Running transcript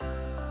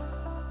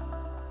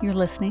You're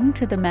listening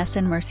to the Mess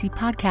and Mercy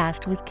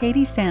podcast with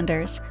Katie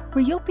Sanders,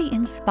 where you'll be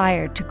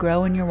inspired to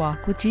grow in your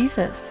walk with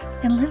Jesus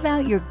and live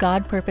out your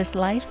God-purposed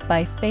life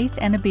by faith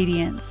and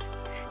obedience.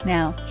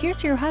 Now,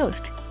 here's your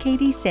host,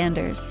 Katie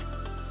Sanders.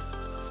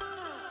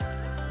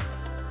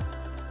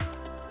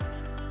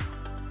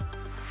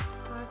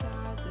 Hi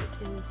guys,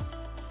 it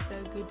is so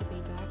good to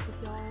be back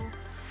with y'all.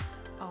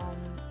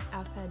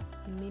 I've had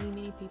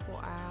many people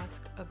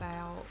ask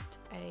about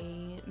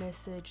a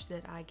message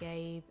that I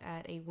gave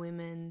at a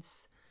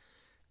women's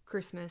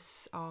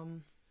Christmas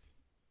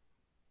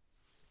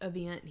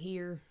event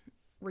here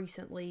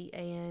recently,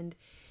 and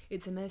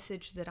it's a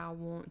message that I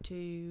want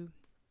to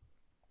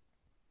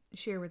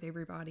share with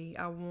everybody.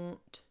 I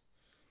want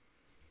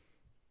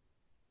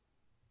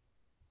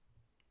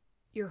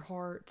your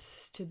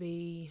hearts to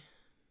be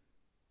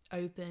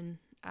open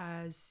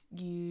as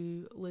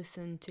you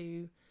listen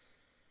to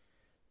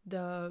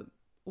the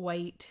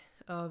weight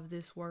of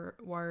this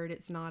word.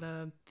 It's not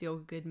a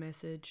feel-good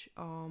message,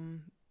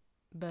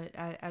 but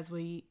as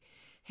we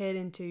head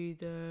into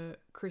the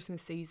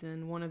Christmas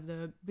season, one of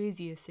the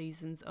busiest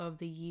seasons of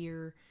the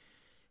year,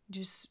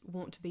 just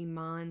want to be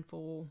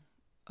mindful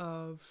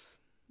of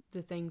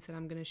the things that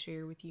I'm going to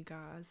share with you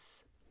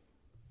guys.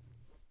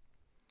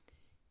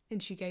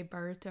 And she gave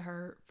birth to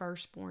her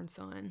firstborn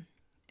son,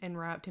 and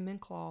wrapped him in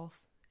cloth,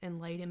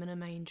 and laid him in a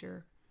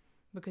manger,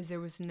 because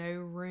there was no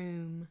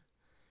room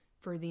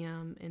for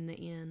them in the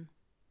inn.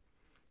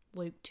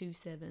 Luke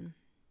 2:7.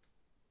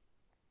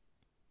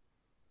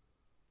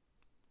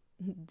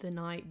 The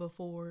night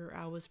before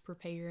I was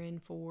preparing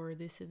for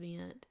this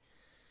event,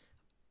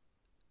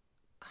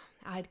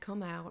 I had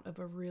come out of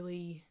a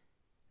really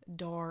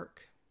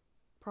dark,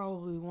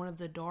 probably one of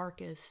the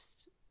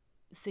darkest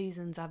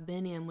seasons I've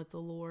been in with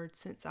the Lord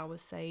since I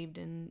was saved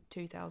in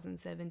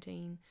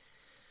 2017.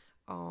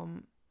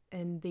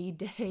 And the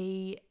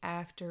day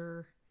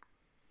after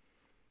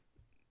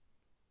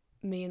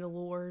me and the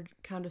Lord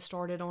kind of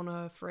started on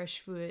a fresh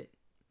foot,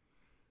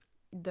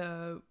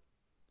 the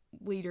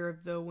leader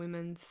of the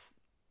women's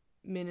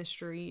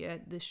ministry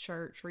at this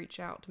church reached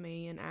out to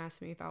me and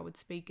asked me if I would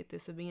speak at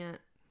this event.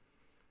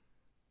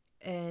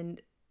 And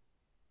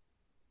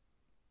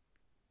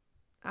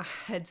I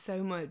had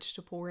so much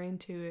to pour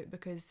into it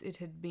because it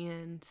had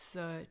been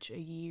such a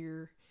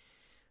year.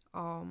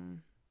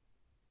 And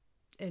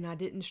I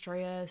didn't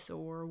stress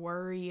or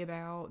worry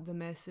about the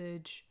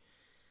message.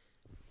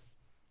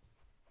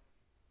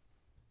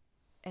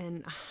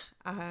 And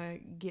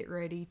I get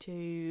ready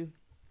to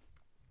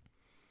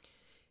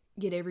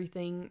get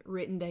everything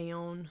written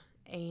down,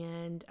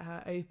 and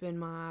I open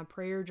my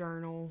prayer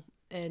journal,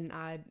 and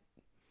I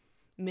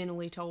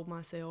mentally told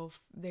myself,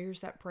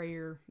 there's that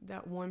prayer,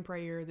 that one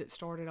prayer that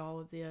started all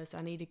of this.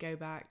 I need to go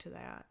back to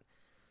that.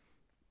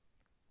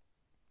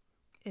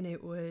 And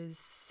it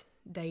was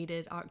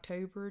dated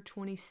October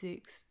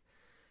 26th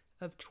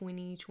of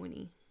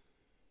 2020.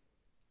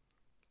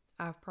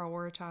 I've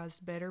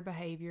prioritized better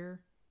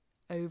behavior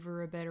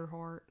over a better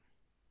heart.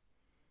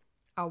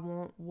 I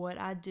want what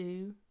I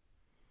do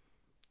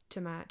to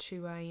match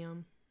who I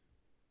am.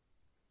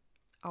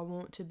 I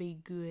want to be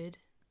good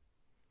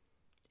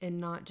and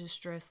not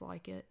just dress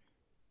like it.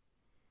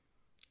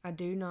 I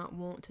do not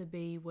want to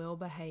be well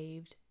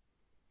behaved.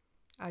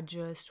 I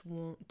just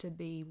want to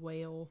be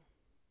well.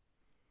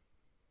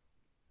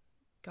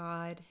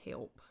 God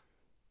help.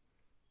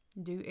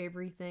 Do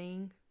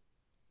everything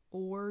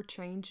or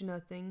change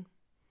nothing.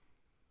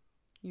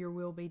 Your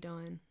will be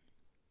done.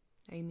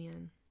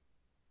 Amen.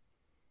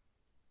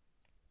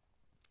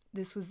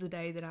 This was the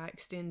day that I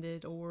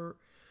extended, or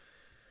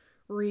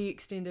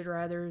re-extended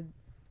rather,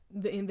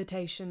 the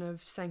invitation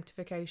of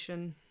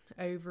sanctification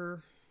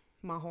over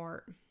my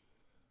heart.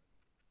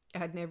 I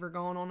had never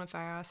gone on a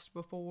fast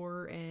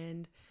before,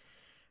 and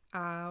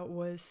I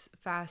was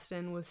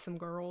fasting with some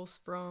girls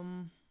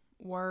from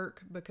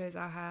work because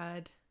I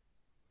had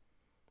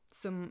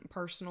some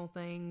personal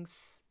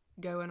things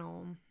going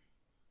on.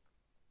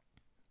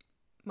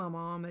 My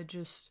mom had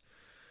just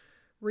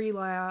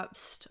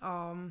relapsed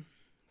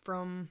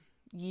from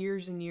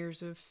years and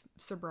years of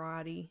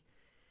sobriety,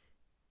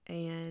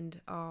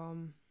 and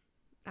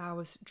I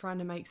was trying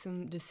to make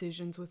some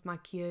decisions with my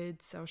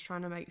kids. I was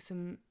trying to make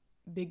some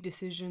big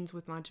decisions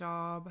with my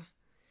job.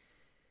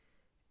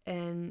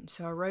 And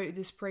so I wrote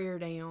this prayer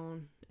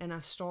down, and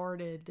I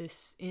started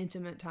this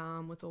intimate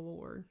time with the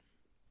Lord.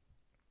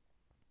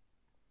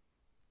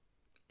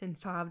 And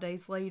 5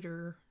 days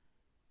later,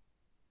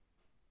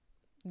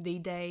 the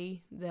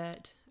day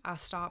that I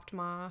stopped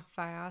my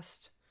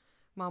fast,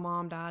 my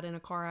mom died in a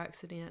car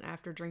accident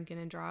after drinking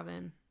and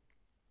driving.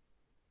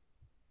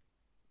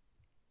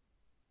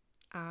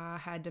 I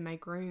had to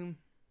make room.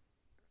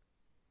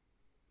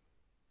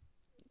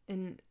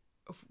 And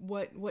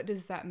what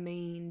does that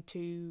mean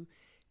to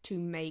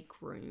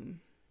make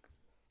room?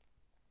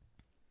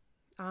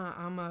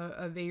 I'm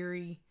a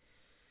very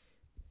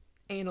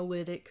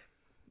analytic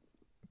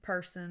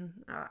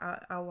person.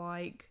 I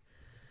like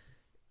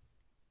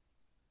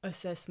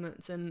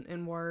assessments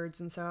and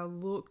words, and so I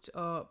looked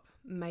up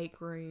make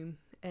room,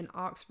 and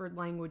Oxford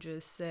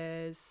Languages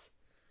says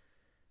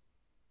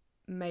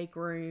make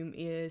room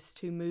is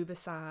to move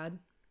aside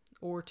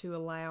or to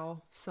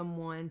allow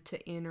someone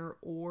to enter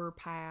or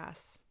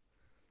pass.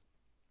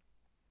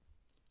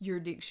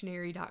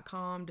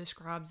 Yourdictionary.com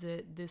describes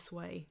it this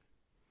way: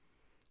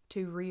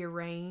 to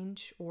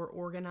rearrange or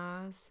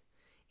organize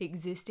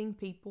existing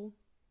people,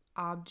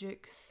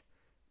 objects,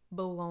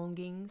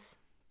 belongings,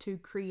 to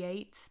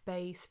create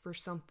space for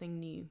something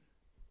new.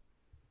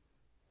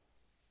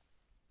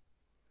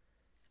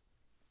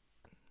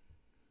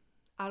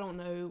 I don't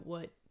know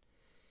what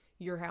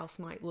your house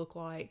might look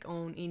like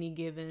on any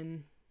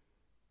given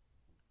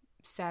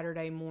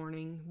Saturday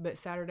morning, but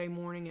Saturday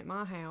morning at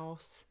my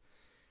house,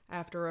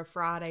 after a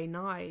Friday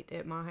night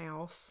at my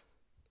house,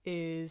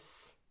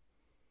 is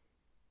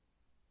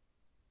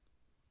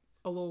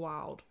a little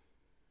wild.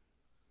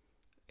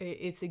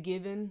 It's a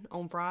given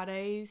on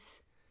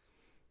Fridays.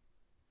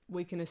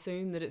 We can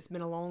assume that it's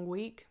been a long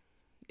week.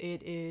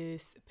 It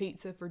is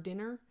pizza for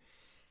dinner.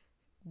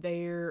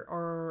 There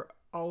are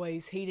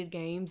always heated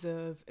games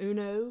of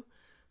Uno,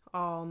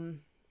 Among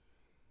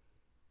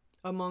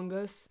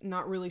Us.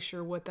 Not really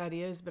sure what that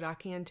is, but I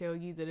can tell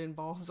you that it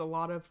involves a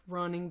lot of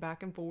running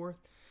back and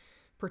forth,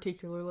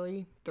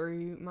 particularly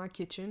through my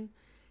kitchen.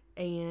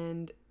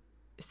 And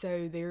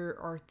so there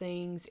are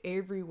things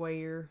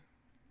everywhere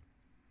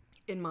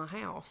in my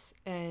house.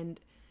 And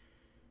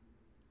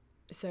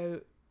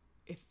so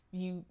if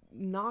you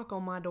knock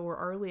on my door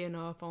early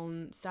enough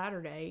on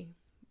Saturday,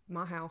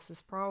 my house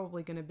is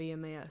probably going to be a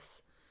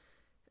mess.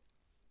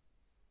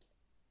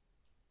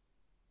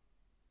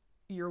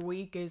 Your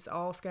week is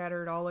all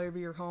scattered all over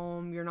your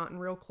home. You're not in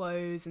real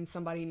clothes and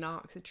somebody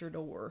knocks at your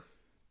door.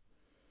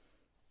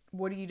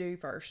 What do you do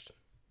first?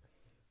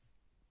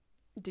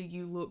 Do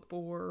you look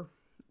for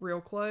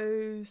real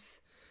clothes?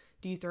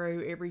 Do you throw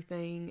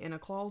everything in a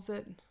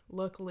closet?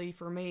 Luckily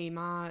for me,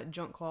 my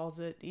junk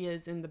closet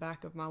is in the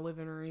back of my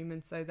living room,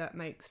 and so that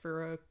makes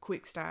for a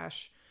quick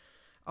stash.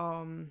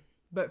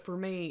 But for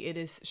me, it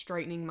is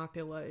straightening my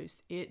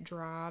pillows. It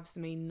drives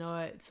me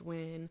nuts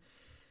when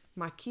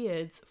my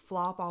kids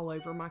flop all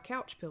over my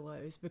couch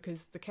pillows,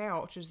 because the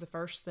couch is the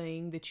first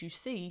thing that you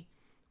see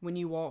when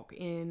you walk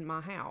in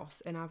my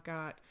house. And I've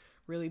got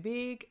really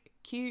big,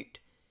 cute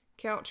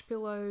couch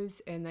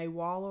pillows, and they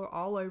wallow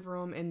all over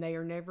them, and they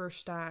are never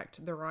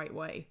stacked the right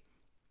way.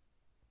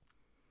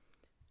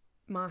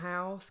 My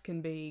house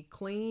can be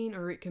clean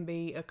or it can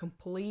be a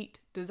complete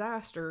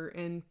disaster,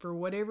 and for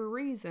whatever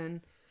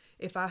reason,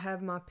 if I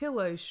have my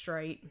pillows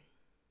straight,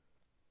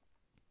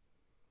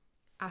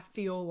 I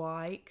feel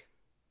like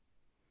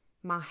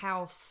my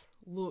house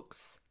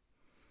looks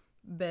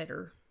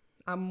better.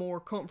 I'm more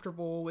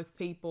comfortable with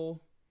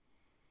people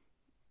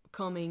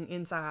coming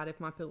inside if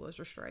my pillows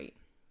are straight.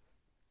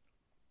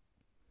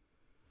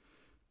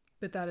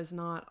 But that is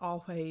not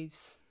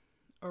always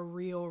a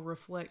real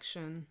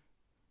reflection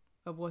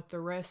of what the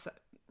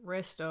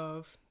rest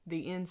of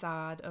the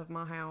inside of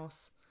my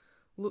house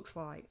looks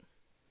like.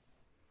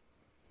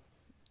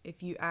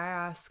 If you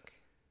ask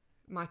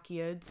my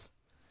kids,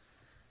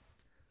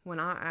 when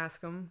I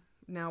ask them,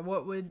 now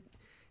what would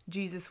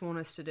Jesus want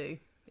us to do?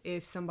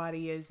 If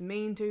somebody is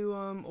mean to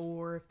them,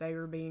 or if they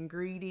are being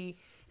greedy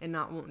and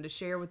not wanting to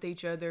share with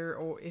each other,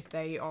 or if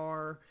they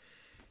are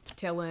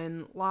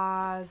telling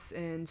lies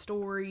and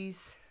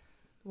stories,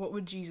 what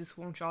would Jesus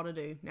want y'all to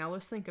do? Now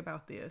let's think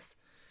about this.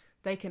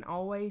 They can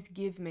always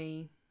give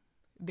me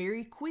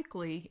very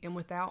quickly and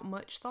without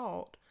much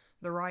thought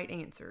the right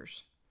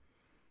answers.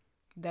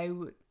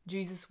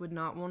 Jesus would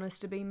not want us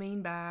to be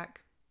mean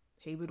back.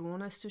 He would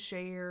want us to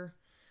share.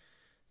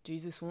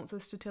 Jesus wants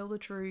us to tell the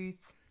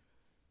truth.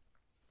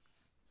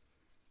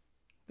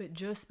 But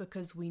just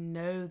because we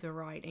know the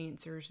right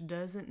answers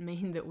doesn't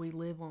mean that we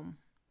live them.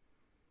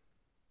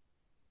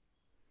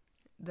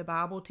 The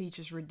Bible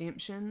teaches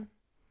redemption,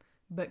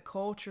 but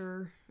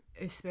culture,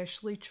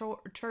 especially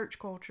church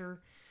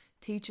culture,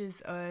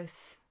 teaches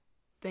us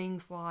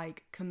things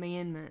like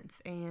commandments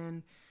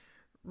and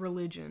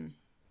religion.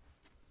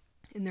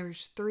 And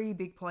there's 3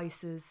 big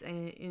places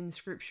in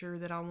Scripture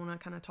that I want to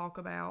kind of talk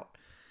about.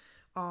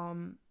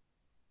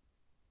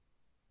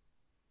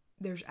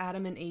 There's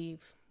Adam and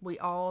Eve. We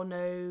all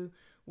know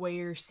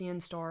where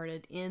sin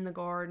started. In the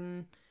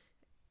garden,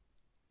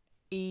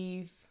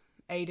 Eve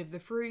ate of the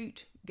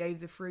fruit, gave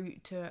the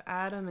fruit to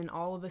Adam, and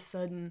all of a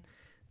sudden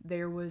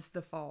there was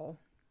the fall.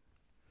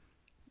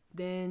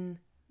 Then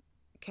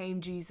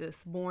came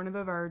Jesus, born of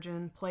a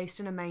virgin, placed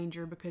in a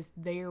manger because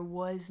there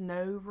was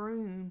no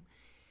room.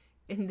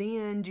 And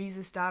then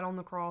Jesus died on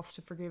the cross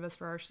to forgive us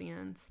for our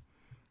sins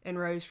and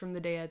rose from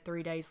the dead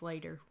 3 days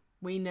later.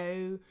 We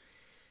know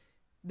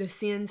the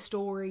sin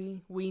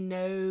story. We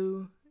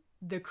know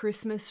the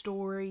Christmas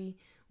story.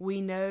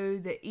 We know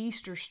the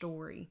Easter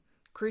story.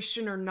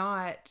 Christian or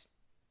not,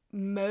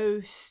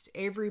 most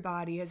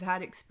everybody has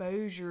had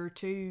exposure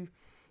to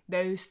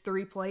those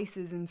 3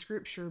 places in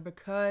Scripture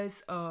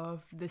because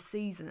of the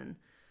season.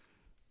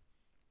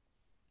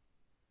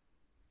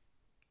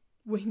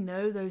 We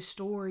know those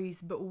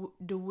stories, but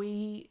do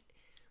we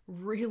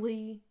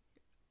really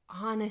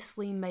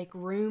honestly make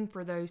room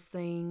for those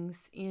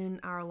things in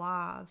our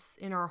lives,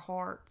 in our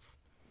hearts?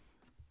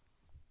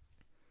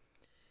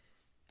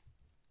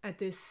 at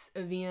this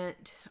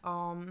event,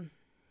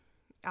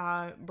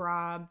 I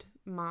bribed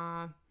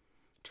my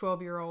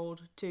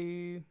 12-year-old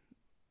to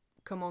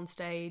come on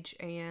stage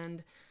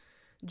and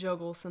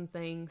juggle some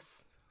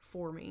things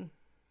for me.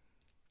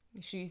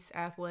 She's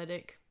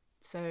athletic,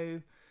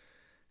 so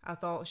I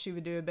thought she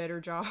would do a better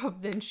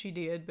job than she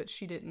did, but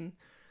she didn't.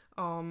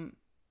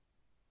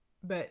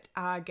 But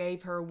I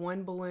gave her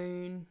one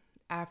balloon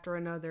after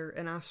another,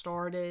 and I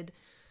started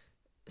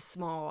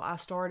small. I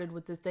started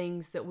with the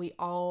things that we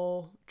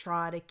all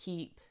try to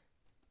keep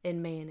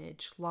and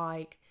manage,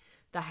 like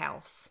the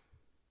house,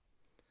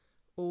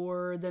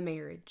 or the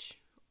marriage,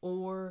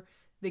 or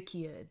the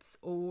kids,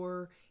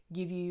 or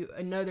give you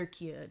another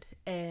kid.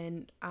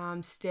 And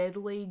I'm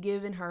steadily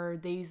giving her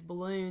these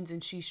balloons,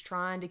 and she's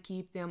trying to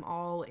keep them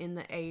all in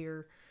the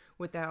air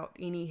without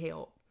any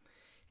help.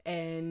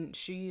 And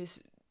she is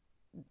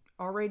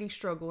already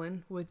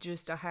struggling with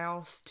just a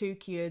house, 2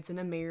 kids, and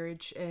a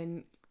marriage.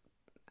 And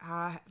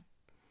I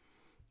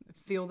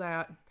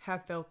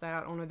have felt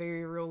that on a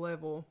very real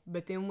level.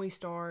 But then we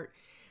start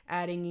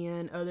adding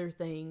in other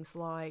things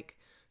like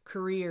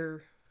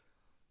career,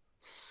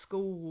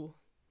 school,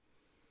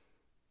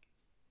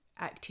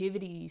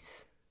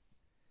 activities.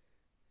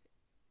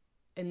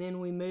 And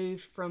then we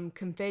moved from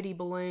confetti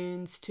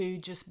balloons to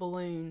just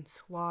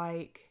balloons,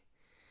 like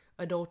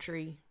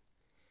adultery,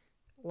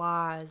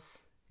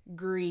 lies,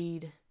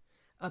 greed,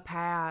 a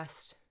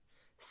past,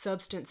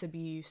 substance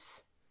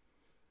abuse,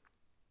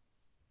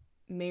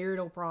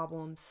 marital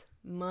problems,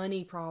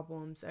 money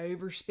problems,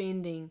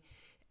 overspending,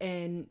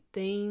 and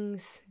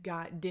things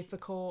got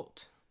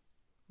difficult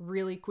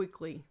really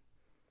quickly.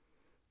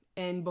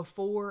 And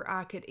before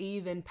I could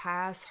even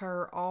pass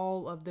her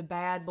all of the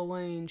bad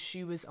balloons,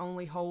 she was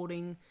only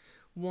holding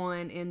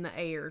one in the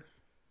air.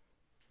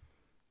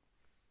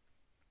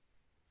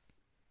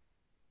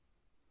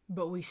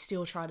 But we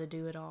still try to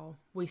do it all.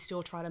 We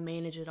still try to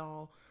manage it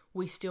all.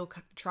 We still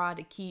try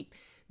to keep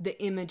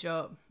the image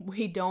up.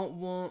 We don't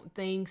want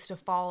things to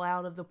fall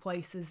out of the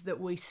places that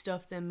we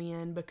stuff them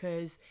in,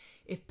 because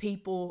if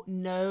people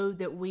know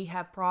that we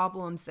have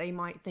problems, they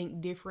might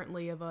think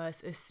differently of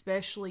us,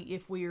 especially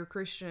if we are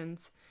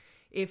Christians.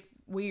 If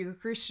we are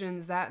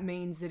Christians, that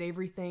means that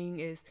everything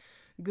is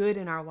good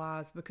in our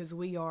lives because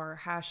we are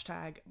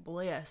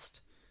 #blessed.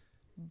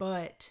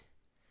 But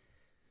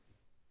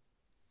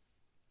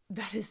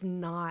that is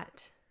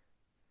not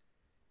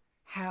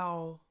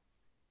how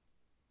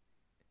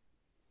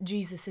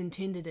Jesus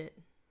intended it.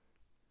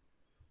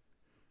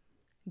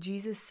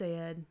 Jesus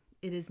said,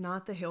 "It is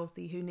not the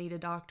healthy who need a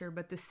doctor,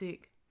 but the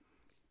sick.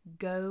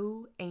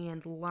 Go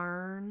and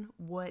learn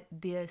what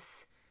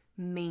this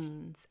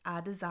means.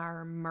 I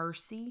desire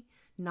mercy,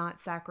 not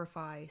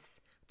sacrifice.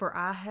 For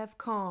I have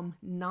come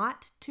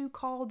not to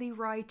call the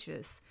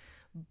righteous,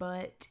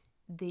 but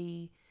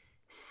the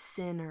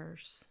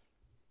sinners."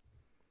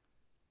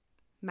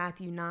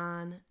 Matthew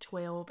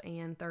 9:12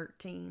 and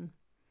 13.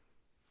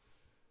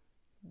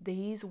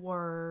 These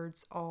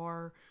words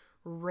are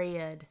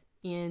read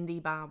in the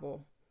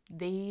Bible.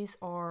 These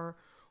are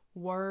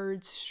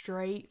words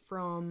straight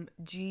from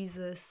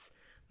Jesus'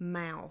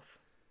 mouth.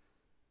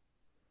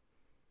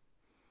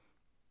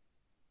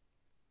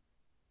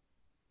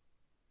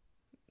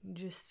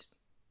 Just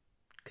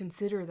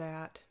consider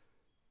that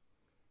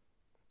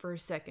for a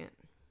second.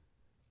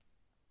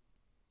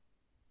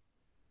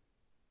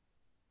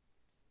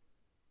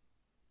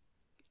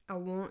 I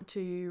want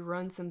to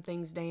run some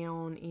things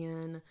down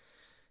in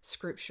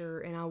Scripture,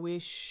 and I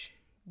wish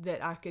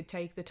that I could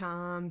take the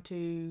time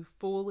to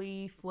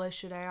fully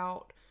flesh it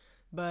out,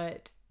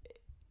 but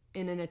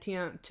in an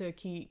attempt to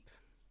keep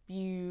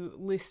you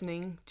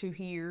listening to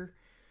hear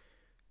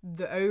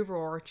the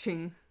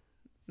overarching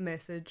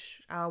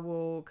message, I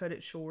will cut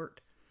it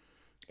short.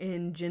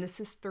 In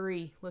Genesis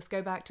 3, let's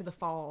go back to the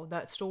fall,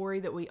 that story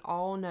that we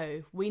all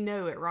know. We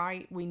know it,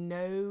 right? We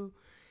know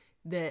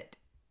that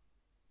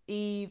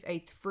Eve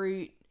ate the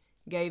fruit,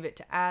 gave it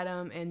to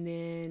Adam, and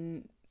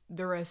then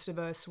the rest of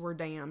us were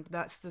damned.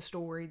 That's the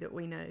story that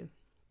we know.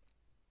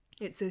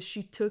 It says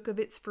she took of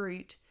its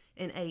fruit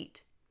and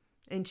ate,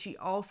 and she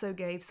also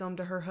gave some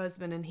to her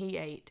husband, and he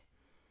ate.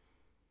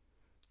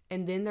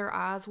 And then their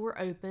eyes were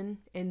open,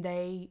 and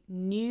they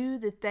knew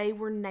that they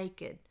were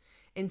naked.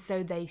 And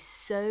so they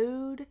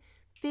sewed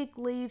fig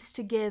leaves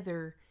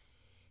together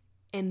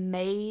and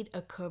made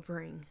a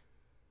covering.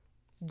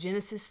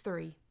 Genesis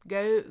 3.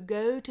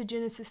 Go to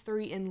Genesis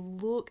 3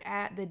 and look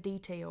at the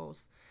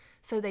details.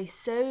 So they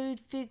sewed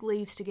fig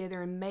leaves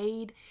together and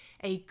made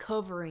a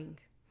covering,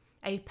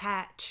 a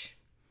patch.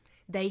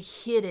 They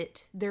hid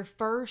it. Their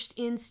first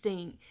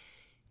instinct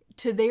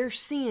to their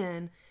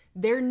sin,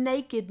 their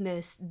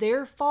nakedness,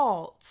 their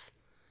faults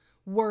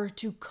were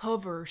to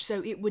cover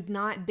so it would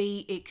not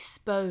be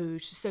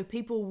exposed, so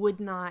people would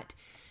not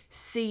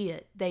see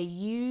it. They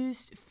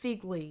used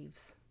fig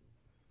leaves.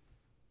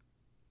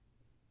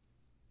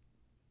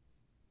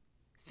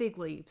 Fig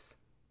leaves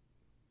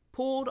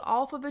pulled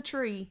off of a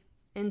tree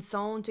and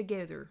sewn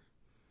together.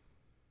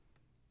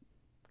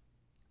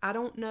 I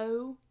don't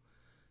know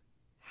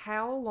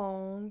how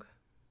long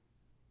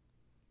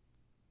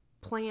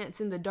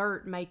plants in the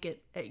dirt make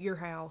it at your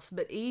house,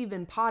 but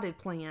even potted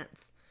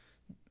plants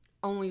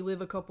only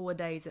live a couple of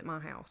days at my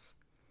house.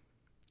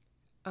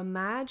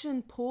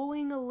 Imagine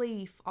pulling a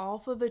leaf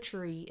off of a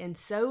tree and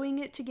sewing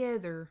it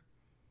together.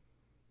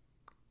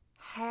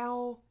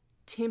 How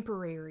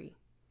temporary.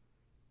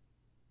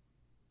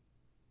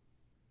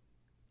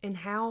 And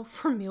how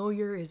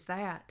familiar is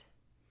that?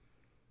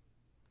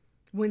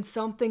 When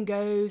something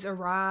goes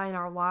awry in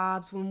our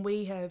lives, when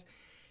we have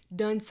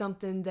done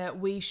something that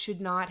we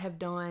should not have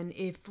done,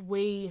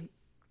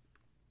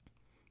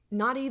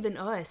 not even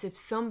us, if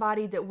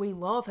somebody that we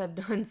love have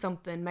done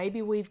something,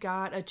 maybe we've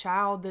got a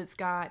child that's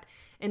got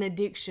an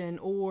addiction,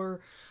 or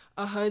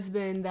a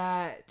husband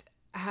that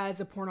has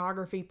a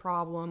pornography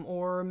problem,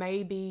 or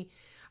maybe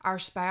our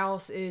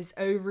spouse is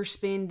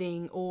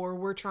overspending, or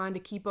we're trying to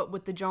keep up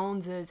with the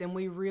Joneses and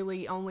we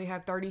really only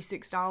have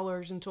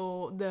 $36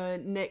 until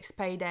the next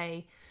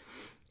payday.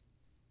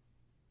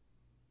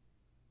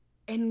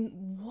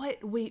 And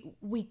what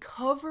we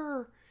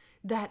cover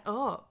that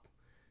up.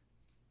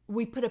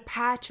 We put a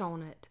patch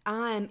on it.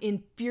 I am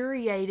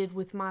infuriated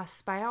with my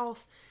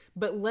spouse,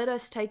 but let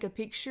us take a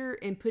picture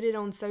and put it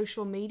on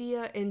social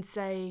media and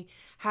say,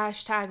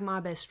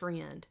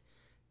 #MyBestFriend,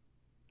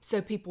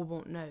 so people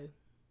won't know.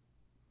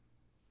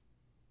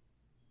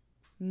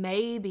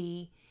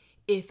 Maybe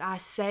if I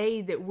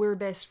say that we're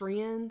best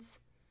friends,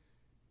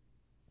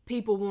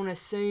 people won't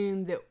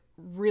assume that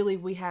really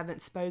we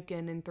haven't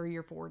spoken in 3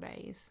 or 4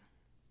 days.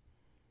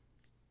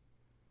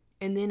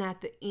 And then at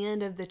the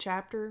end of the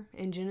chapter,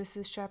 in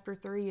Genesis chapter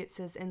 3, it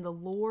says, "And the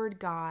Lord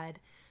God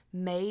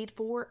made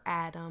for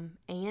Adam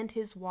and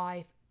his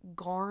wife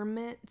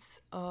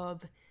garments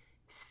of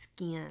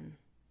skin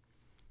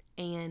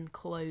and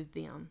clothed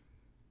them."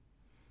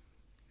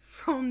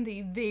 From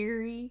the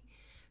very,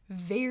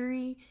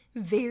 very,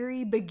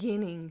 very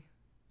beginning,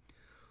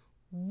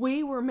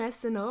 we were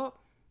messing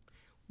up.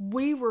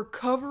 We were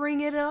covering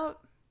it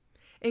up.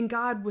 And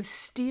God was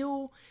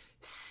still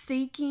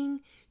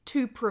seeking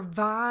to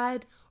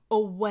provide a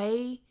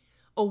way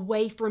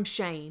away from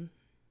shame,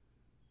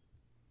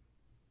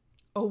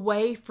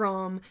 away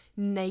from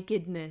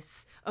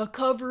nakedness, a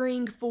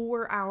covering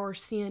for our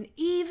sin,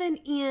 even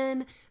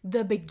in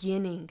the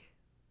beginning.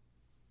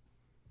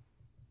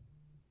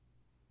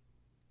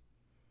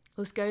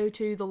 Let's go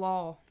to the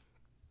law.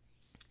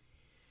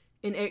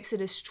 In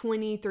Exodus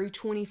 20 through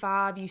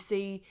 25, you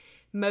see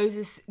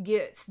Moses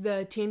gets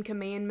the 10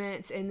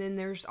 Commandments, and then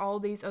there's all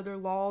these other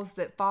laws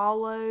that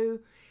follow.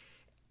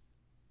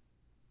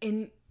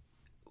 And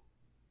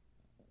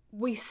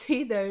we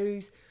see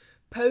those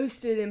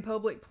posted in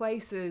public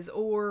places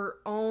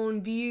or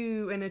on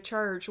view in a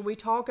church. We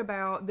talk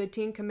about the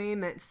 10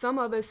 Commandments. Some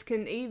of us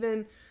can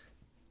even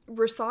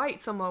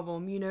recite some of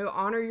them.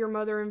 Honor your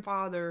mother and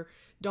father.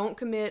 Don't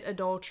commit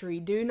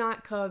adultery. Do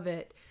not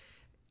covet.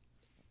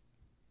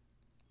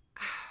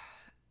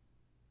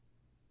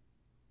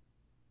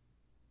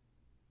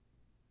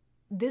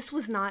 This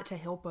was not to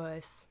help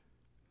us.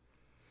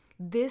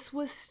 This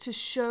was to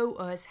show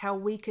us how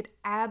we could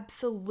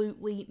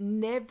absolutely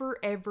never,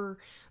 ever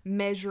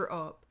measure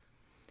up.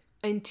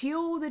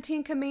 Until the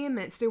 10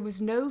 Commandments, there was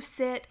no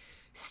set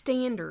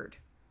standard.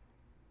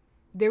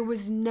 There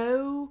was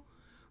no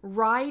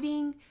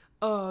writing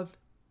of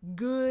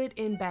good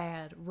and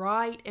bad,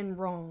 right and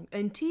wrong,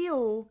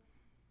 until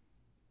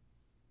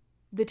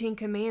the 10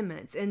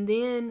 Commandments. And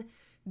then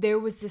there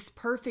was this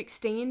perfect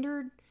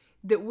standard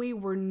that we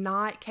were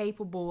not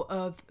capable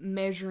of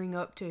measuring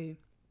up to.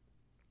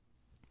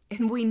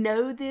 And we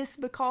know this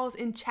because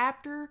in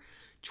chapter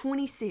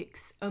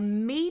 26,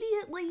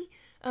 immediately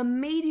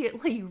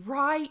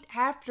right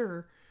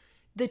after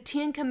the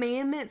 10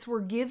 Commandments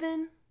were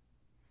given,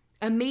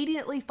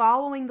 immediately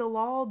following the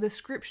law, the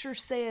scripture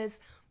says,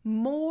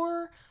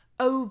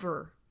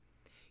 "Moreover,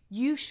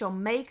 you shall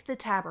make the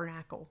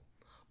tabernacle."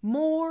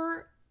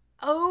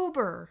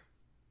 Moreover,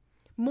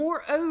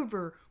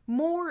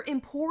 more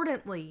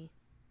importantly,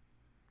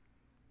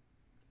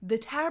 the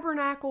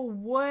tabernacle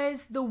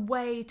was the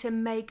way to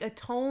make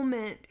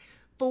atonement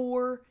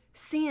for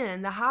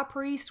sin. The high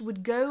priest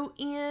would go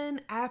in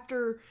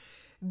after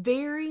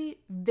very,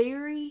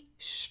 very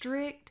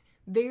strict,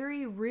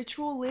 very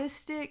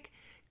ritualistic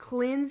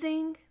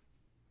cleansing,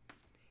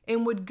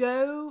 and would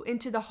go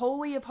into the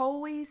Holy of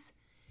Holies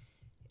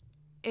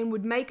and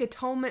would make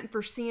atonement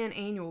for sin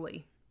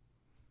annually.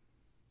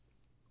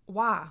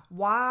 Why?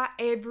 Why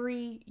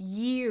every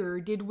year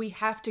did we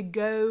have to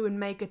go and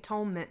make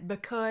atonement?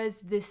 Because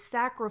this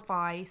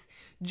sacrifice,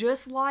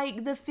 just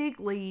like the fig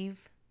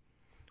leaf,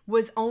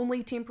 was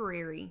only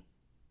temporary.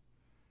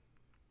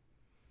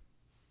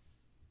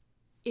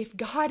 If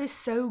God is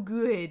so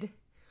good,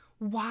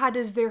 why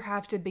does there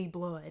have to be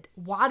blood?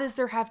 Why does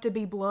there have to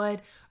be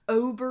blood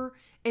over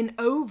and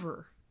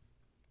over?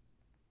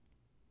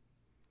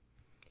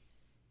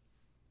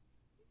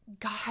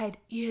 God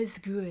is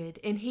good,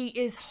 and He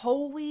is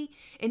holy,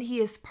 and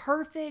He is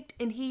perfect,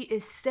 and He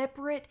is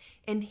separate,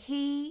 and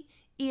He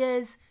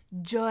is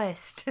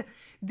just.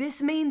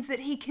 This means that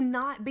He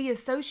cannot be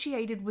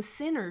associated with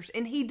sinners,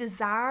 and He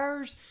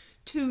desires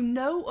to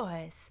know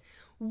us.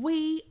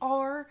 We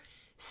are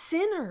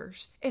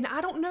sinners. And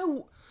I don't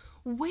know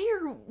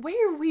where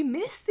we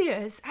miss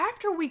this.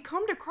 After we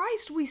come to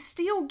Christ, we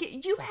still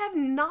you have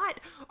not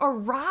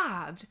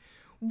arrived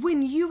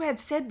when you have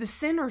said the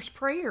sinner's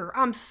prayer.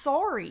 I'm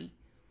sorry.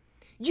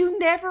 You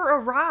never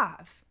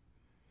arrive.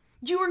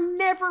 You're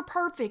never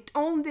perfect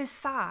on this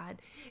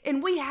side.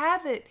 And we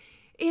have it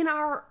in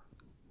our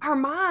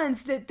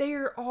minds that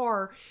there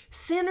are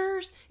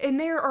sinners and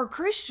there are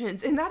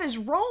Christians, and that is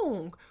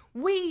wrong.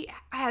 We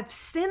have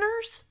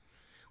sinners,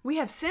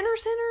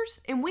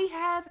 and we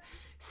have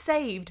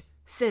saved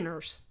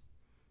sinners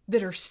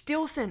that are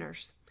still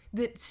sinners,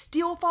 that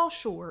still fall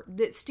short,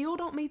 that still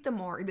don't meet the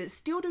mark, that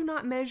still do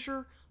not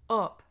measure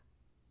up.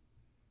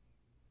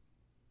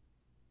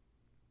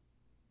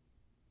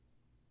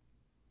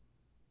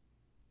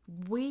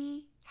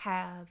 We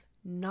have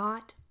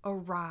not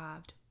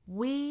arrived.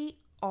 We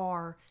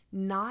are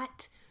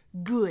not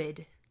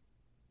good.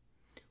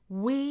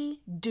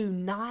 We do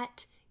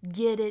not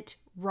get it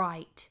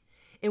right.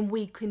 And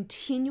we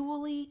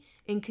continually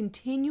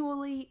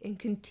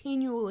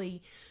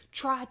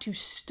try to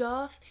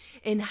stuff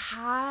and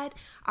hide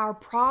our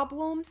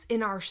problems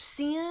and our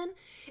sin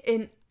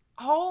and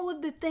all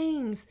of the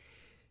things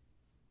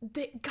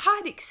that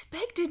God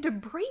expected to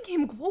bring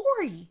Him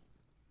glory.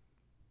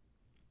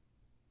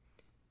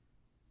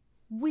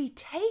 We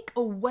take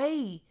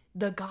away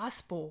the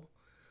gospel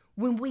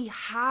when we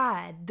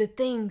hide the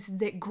things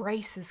that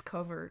grace has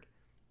covered.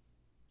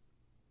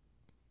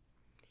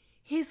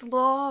 His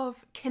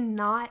love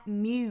cannot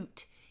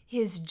mute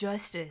His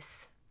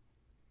justice.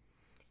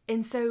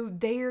 And so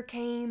there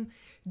came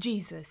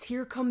Jesus.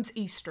 Here comes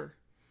Easter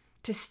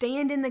to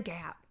stand in the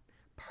gap.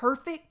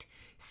 Perfect,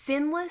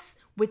 sinless,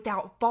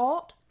 without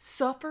fault,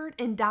 suffered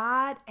and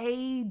died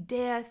a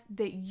death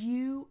that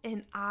you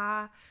and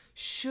I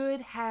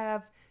should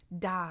have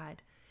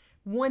died.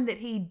 One that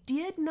He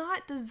did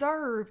not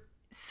deserve,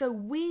 so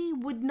we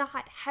would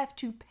not have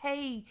to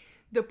pay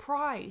the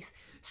price.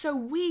 So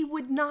we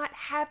would not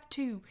have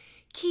to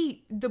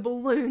keep the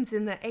balloons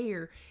in the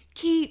air,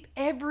 keep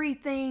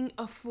everything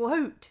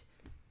afloat.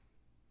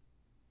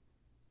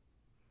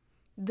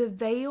 The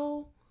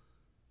veil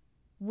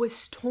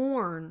was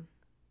torn,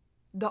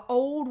 the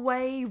old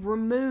way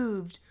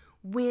removed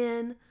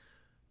when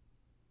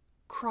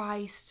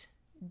Christ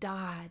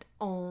died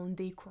on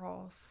the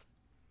cross.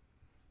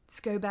 Let's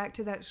go back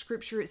to that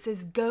scripture. It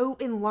says, go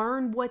and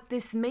learn what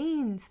this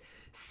means.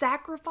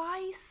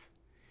 Sacrifice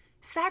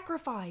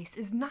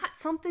is not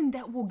something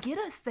that will get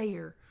us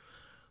there.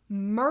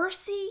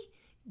 Mercy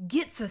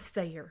gets us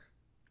there.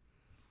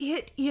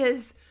 It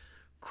is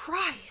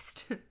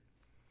Christ.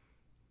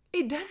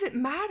 It doesn't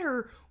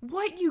matter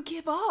what you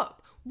give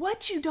up,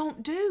 what you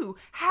don't do,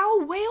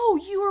 how well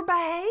you are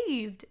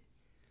behaved.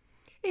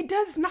 It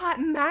does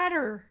not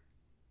matter.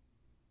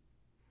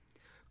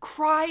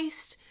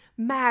 Christ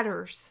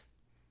matters.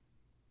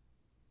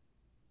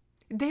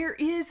 There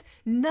is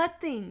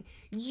nothing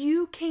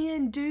you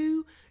can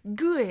do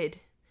good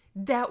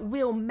that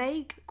will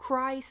make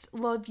Christ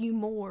love you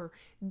more.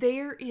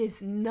 There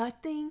is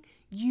nothing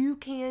you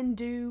can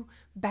do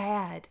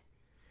bad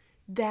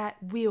that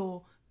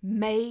will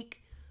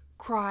make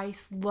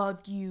Christ love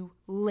you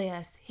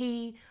less.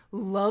 He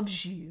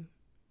loves you.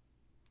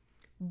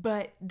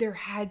 But there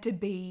had to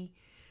be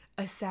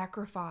a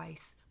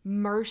sacrifice,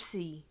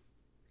 mercy,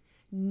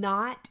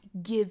 not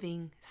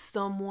giving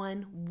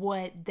someone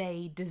what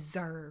they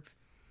deserve.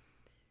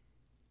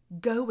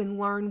 Go and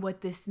learn what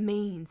this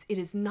means. It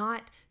is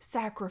not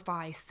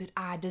sacrifice that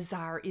I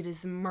desire. It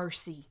is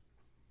mercy.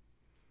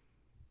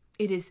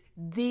 It is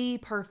the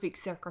perfect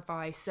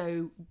sacrifice.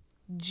 So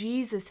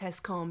Jesus has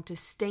come to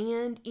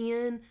stand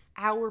in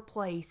our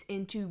place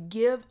and to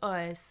give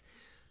us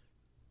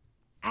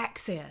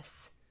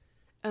access,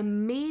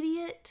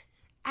 immediate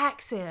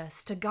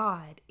access to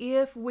God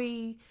if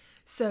we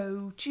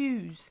so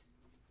choose.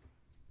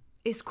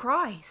 Is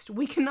Christ.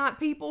 We cannot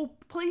people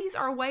please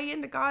our way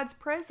into God's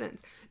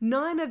presence.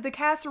 None of the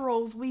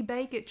casseroles we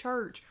bake at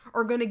church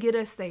are going to get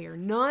us there.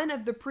 None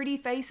of the pretty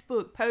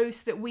Facebook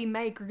posts that we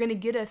make are going to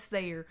get us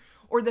there.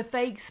 Or the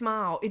fake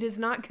smile. It is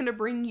not going to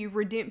bring you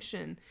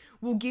redemption.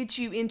 Will get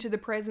you into the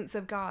presence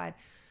of God.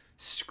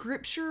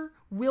 Scripture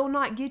will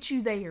not get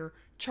you there.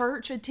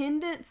 Church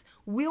attendance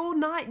will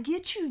not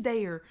get you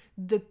there.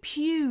 The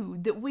pew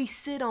that we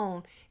sit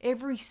on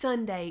every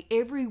Sunday,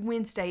 every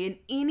Wednesday, and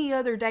any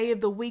other day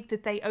of the week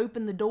that they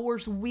open the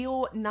doors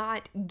will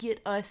not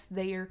get us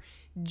there.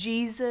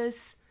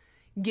 Jesus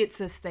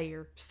gets us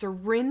there.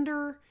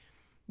 Surrender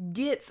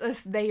gets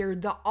us there.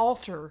 The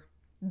altar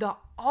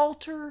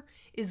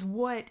is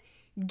what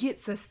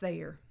gets us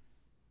there.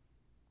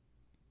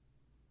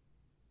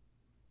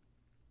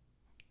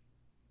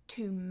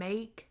 To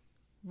make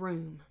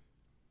room.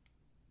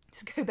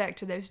 Let's go back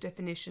to those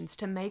definitions.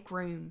 To make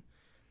room.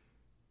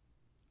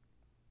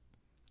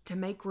 To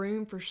make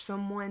room for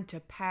someone to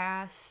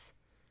pass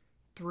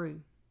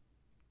through.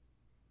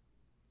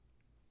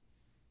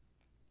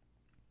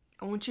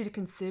 I want you to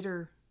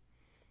consider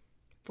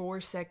for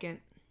a second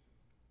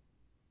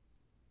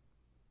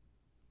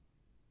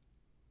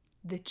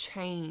the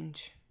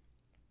change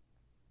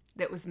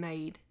that was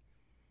made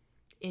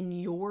in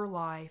your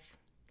life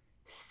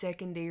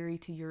secondary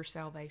to your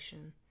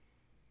salvation.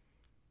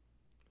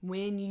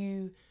 When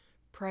you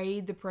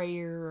prayed the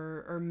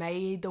prayer or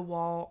made the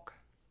walk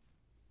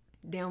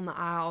down the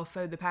aisle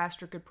so the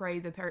pastor could pray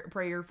the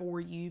prayer for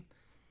you,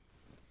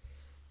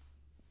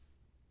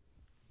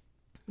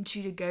 I want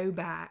you to go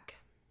back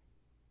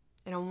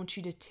and I want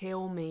you to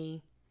tell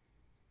me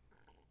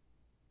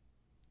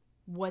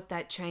what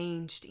that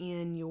changed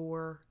in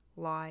your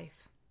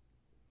life.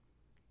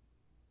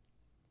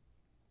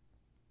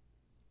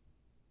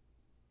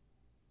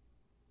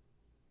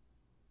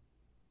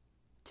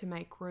 To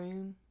make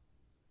room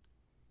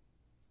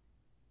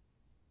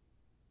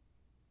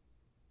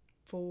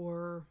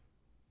for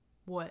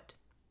what?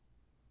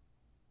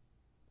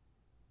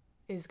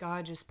 Is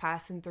God just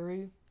passing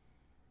through?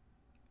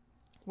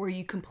 Were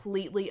you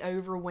completely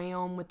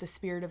overwhelmed with the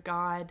Spirit of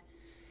God?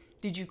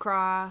 Did you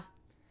cry?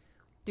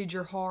 Did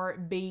your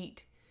heart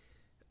beat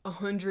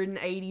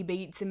 180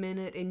 beats a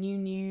minute and you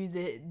knew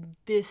that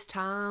this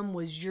time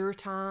was your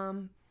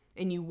time,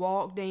 and you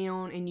walked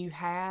down and you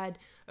had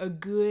a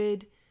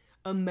good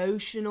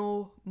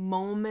emotional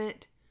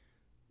moment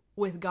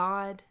with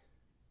God,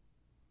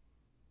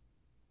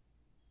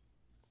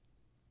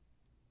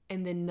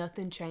 and then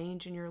nothing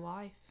changed in your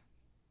life?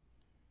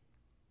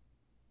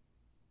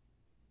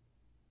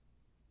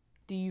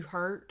 Do you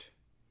hurt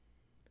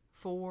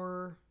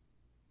for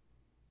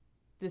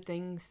the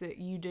things that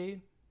you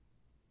do?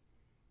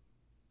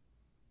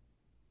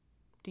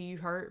 Do you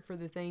hurt for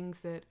the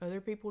things that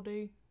other people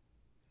do?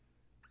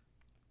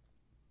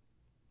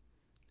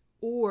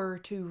 Or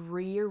to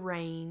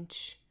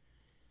rearrange,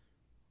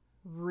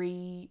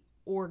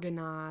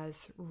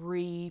 reorganize,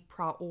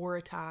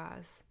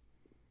 reprioritize?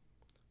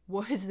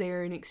 Was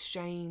there an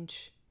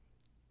exchange?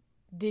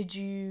 Did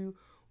you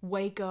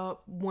wake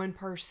up one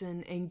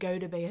person and go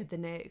to bed the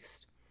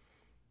next?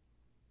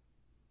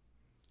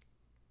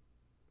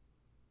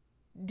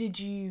 Did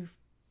you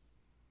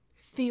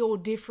feel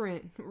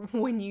different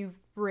when you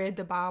read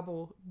the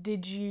Bible?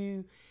 Did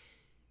you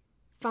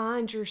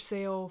find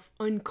yourself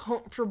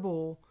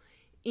uncomfortable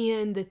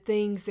in the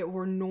things that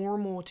were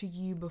normal to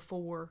you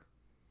before?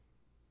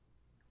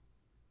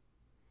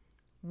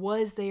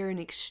 Was there an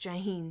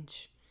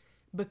exchange?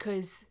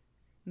 Because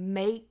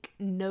make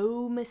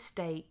no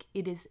mistake,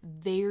 it is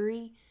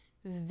very,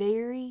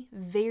 very,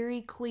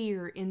 very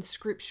clear in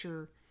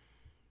Scripture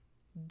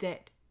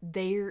that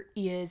there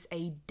is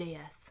a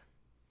death.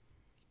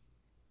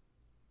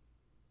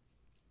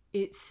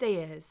 It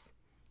says,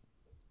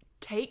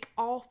 take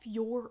off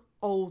your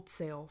old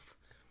self,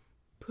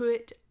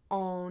 put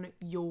on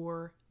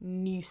your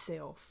new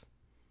self.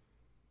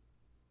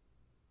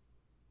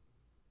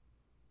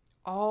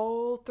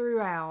 All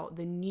throughout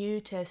the New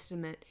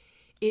Testament,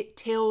 it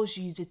tells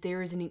you that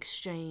there is an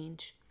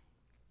exchange.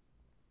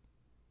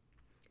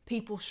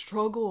 People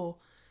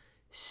struggle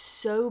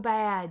so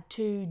bad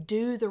to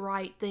do the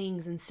right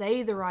things and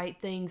say the right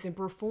things and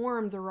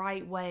perform the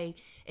right way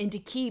and to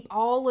keep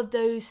all of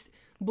those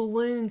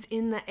balloons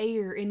in the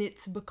air, and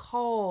it's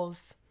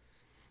because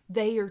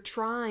they are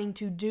trying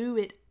to do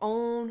it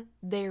on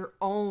their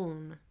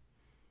own.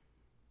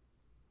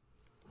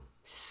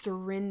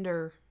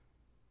 Surrender.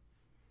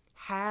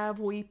 Have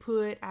we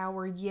put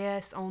our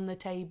yes on the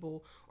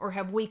table? Or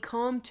have we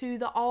come to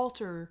the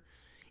altar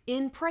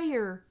in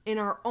prayer in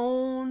our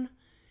own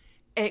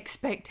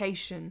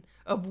expectation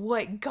of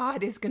what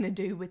God is going to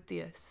do with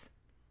this?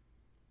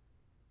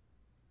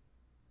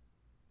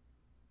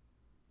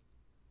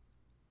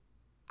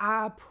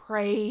 I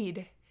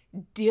prayed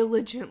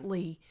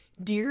diligently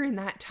during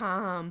that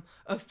time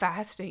of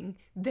fasting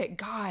that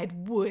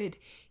God would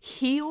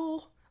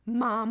heal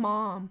my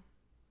mom,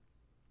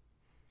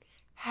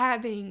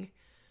 having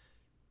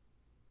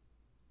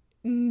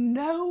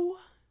no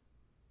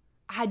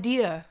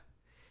idea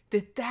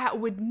that that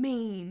would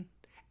mean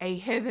a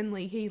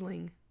heavenly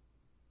healing.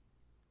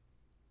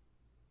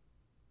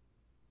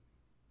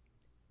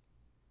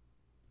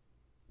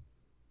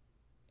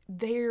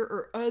 There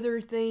are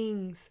other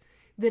things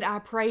that I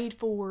prayed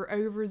for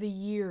over the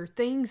year,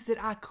 things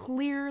that I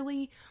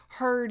clearly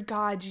heard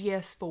God's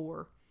yes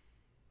for.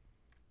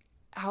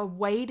 I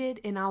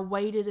waited and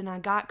I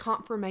got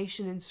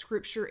confirmation in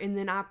Scripture, and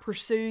then I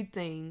pursued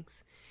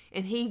things,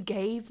 and He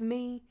gave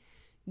me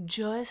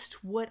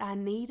just what I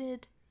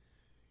needed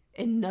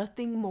and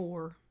nothing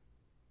more.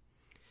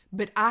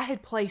 But I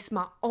had placed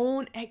my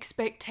own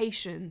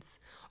expectations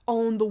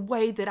on the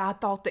way that I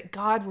thought that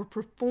God would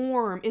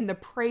perform in the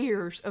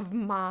prayers of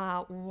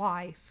my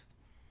life.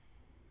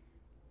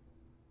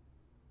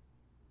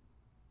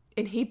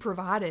 And He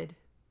provided.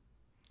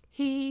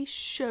 He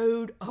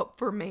showed up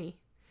for me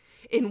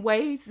in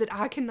ways that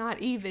I cannot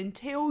even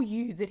tell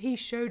you that He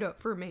showed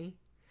up for me.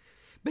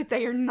 But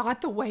they are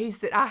not the ways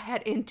that I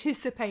had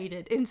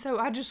anticipated. And so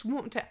I just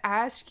want to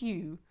ask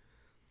you,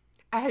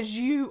 as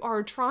you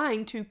are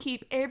trying to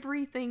keep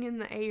everything in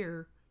the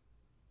air,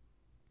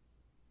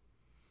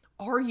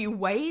 are you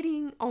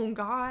waiting on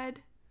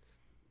God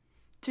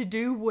to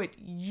do what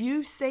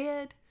you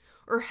said?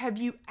 Or have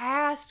you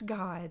asked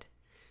God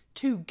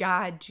to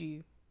guide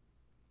you?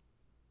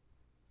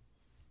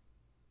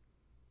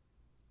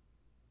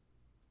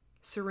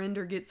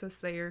 Surrender gets us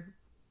there.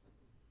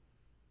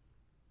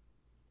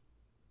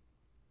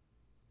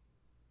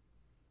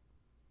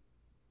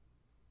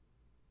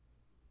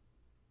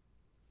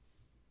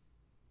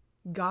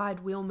 God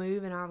will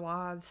move in our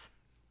lives.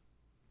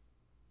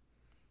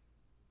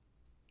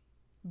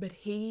 But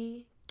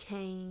He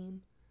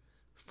came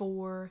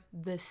for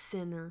the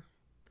sinner,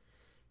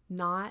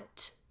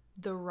 not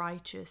the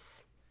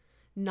righteous,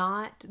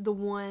 not the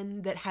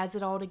one that has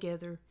it all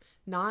together,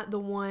 not the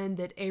one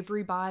that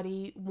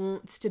everybody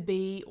wants to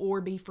be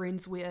or be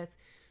friends with.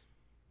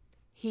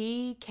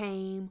 He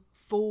came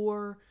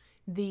for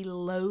the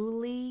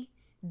lowly,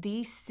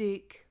 the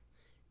sick,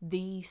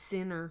 the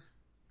sinner.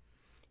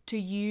 To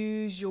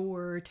use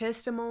your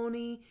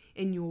testimony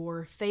and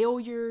your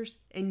failures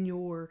and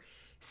your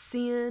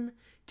sin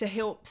to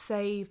help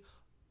save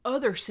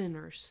other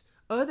sinners,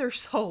 other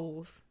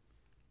souls.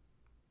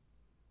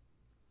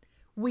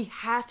 We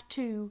have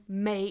to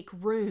make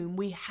room.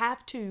 We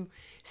have to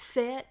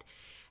set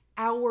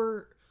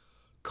our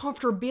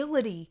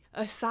comfortability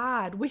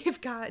aside. We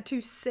have got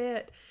to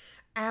set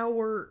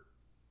our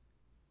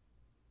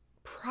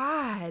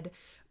pride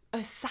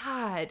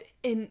aside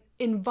and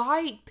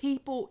invite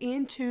people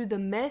into the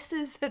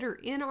messes that are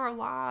in our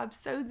lives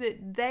so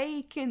that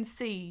they can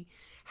see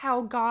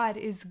how God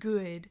is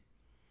good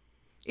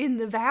in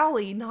the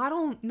valley, not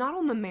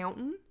on the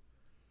mountain.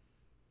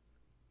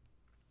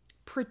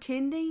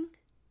 Pretending,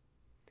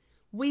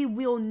 we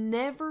will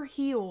never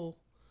heal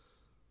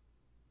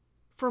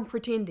from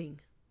pretending.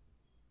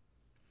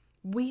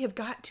 We have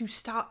got to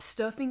stop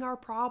stuffing our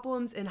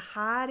problems and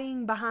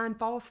hiding behind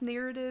false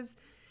narratives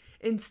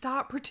and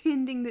stop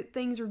pretending that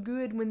things are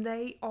good when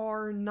they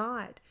are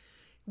not.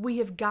 We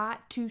have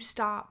got to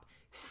stop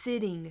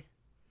sitting.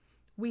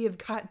 We have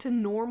got to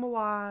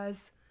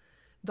normalize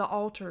the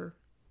altar.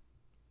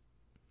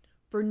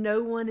 For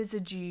no one is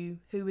a Jew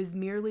who is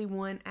merely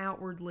one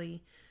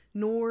outwardly,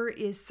 nor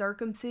is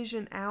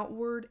circumcision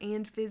outward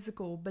and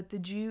physical, but the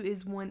Jew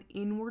is one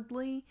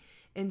inwardly,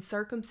 and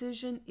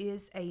circumcision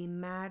is a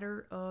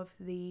matter of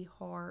the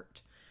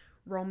heart.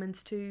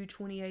 Romans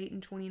 2:28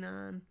 and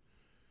 29.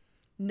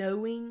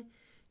 Knowing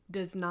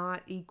does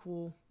not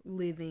equal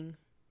living.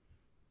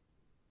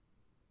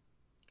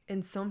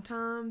 And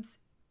sometimes,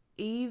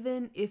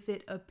 even if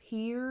it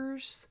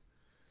appears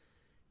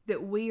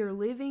that we are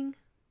living,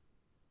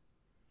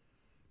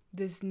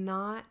 does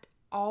not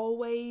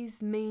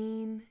always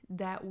mean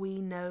that we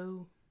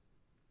know.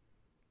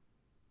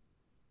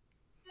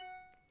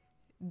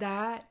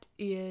 That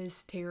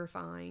is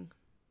terrifying.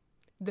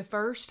 The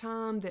first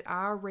time that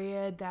I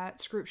read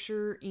that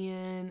scripture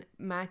in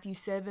Matthew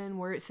 7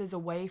 where it says,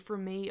 away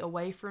from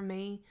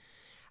me,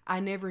 I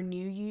never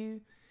knew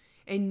you.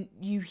 And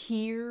you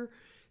hear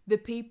the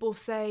people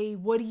say,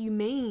 what do you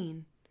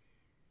mean?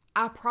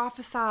 I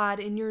prophesied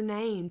in your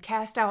name,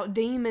 cast out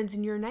demons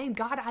in your name.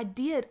 God, I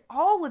did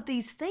all of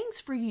these things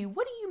for you.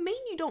 What do you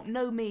mean you don't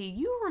know me?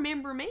 You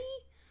remember me?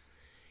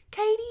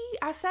 Katie,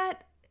 I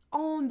sat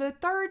on the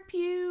third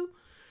pew,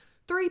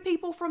 3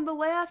 people from the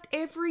left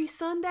every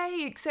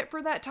Sunday, except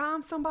for that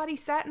time somebody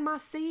sat in my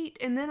seat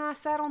and then I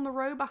sat on the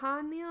row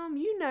behind them.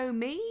 You know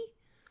me.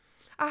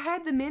 I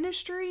had the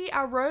ministry.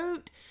 I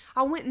wrote.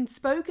 I went and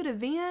spoke at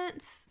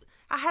events.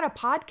 I had a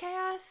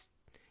podcast.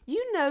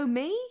 You know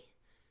me.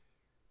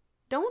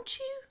 Don't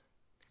you?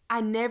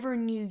 I never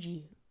knew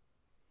you.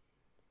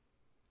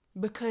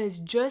 Because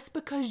just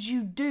because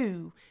you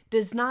do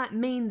does not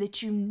mean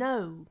that you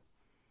know.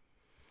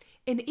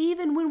 And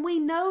even when we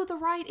know the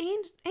right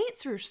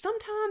answers,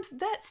 sometimes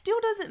that still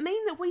doesn't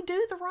mean that we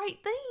do the right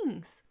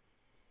things.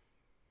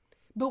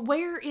 But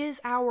where is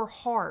our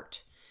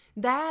heart?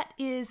 That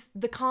is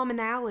the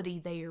commonality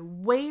there.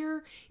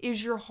 Where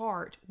is your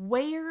heart?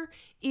 Where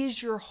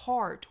is your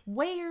heart?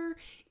 Where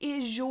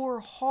is your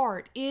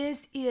heart?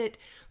 Is it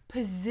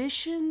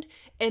positioned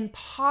and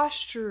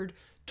postured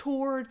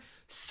toward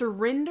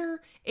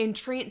surrender and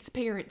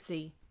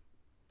transparency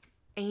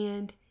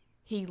and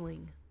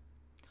healing?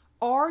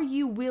 Are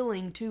you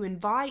willing to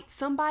invite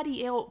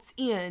somebody else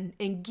in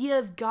and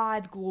give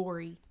God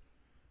glory?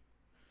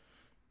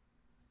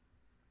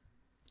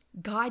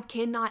 God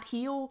cannot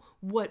heal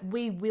what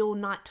we will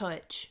not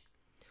touch.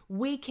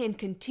 We can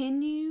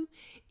continue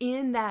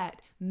in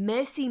that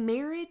messy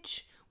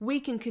marriage. We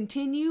can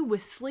continue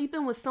with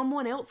sleeping with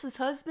someone else's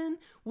husband.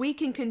 We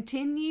can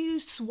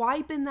continue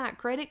swiping that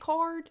credit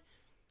card.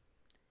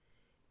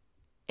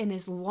 And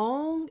as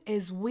long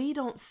as we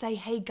don't say,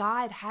 hey,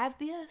 God, have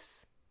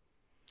this.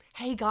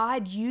 Hey,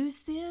 God, use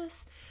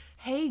this.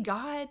 Hey,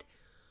 God,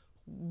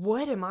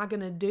 what am I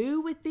going to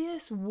do with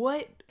this?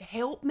 What,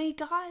 help me,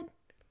 God?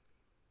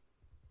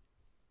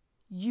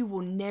 You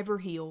will never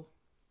heal.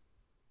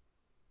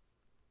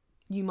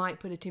 You might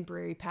put a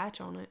temporary patch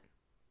on it.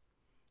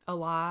 A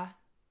lie.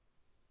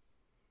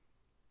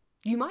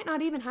 You might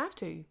not even have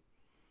to.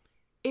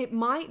 It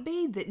might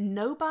be that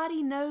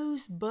nobody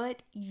knows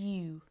but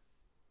you.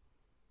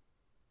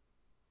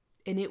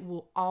 and it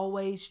will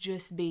always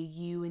just be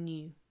you and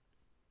you.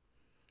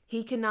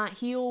 He cannot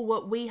heal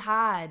what we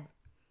hide,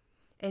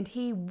 and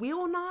He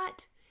will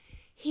not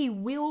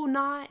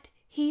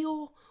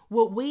heal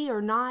what we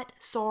are not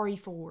sorry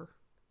for.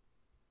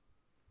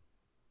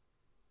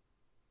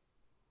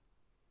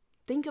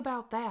 Think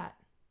about that.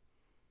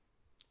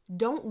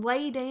 Don't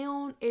lay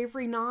down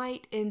every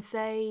night and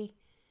say,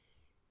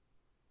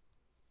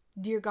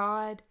 "Dear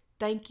God,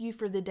 thank you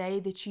for the day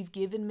that you've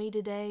given me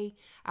today.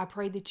 I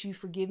pray that you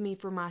forgive me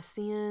for my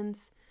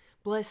sins.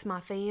 Bless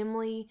my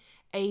family.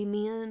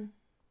 Amen."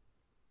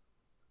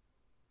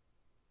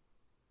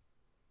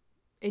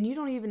 And you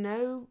don't even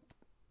know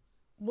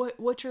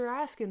what you're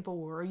asking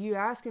for. Are you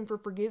asking for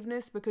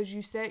forgiveness because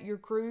you set your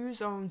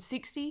cruise on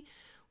 60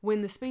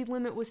 when the speed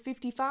limit was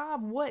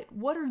 55?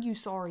 What are you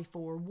sorry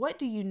for? What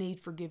do you need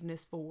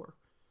forgiveness for?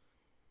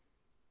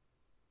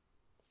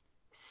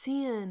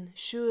 Sin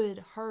should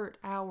hurt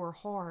our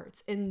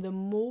hearts. And the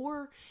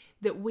more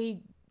that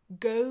we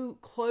go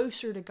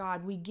closer to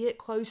God, we get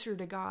closer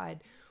to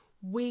God,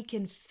 we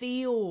can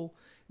feel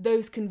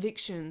those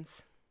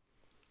convictions.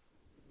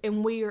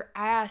 And we are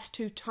asked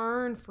to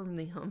turn from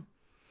them.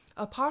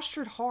 A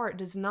postured heart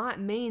does not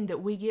mean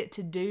that we get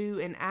to do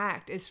and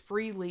act as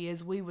freely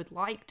as we would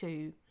like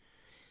to.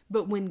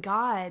 But when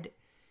God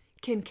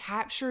can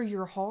capture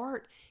your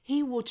heart,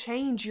 He will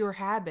change your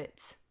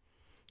habits.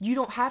 You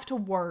don't have to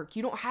work.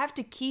 You don't have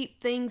to keep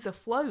things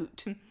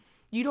afloat.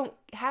 You don't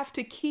have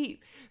to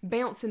keep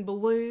bouncing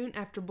balloon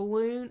after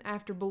balloon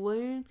after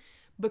balloon,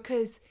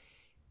 because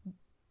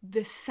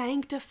the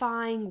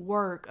sanctifying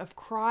work of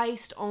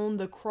Christ on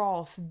the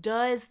cross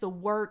does the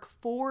work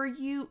for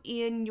you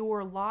in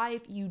your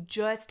life. You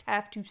just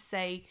have to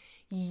say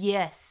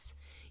yes.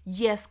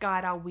 Yes,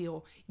 God, I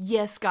will.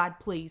 Yes, God,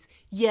 please.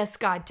 Yes,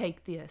 God,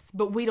 take this.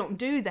 But we don't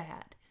do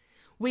that.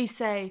 We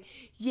say,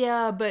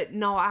 yeah, but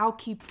no, I'll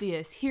keep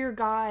this. Here,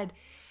 God,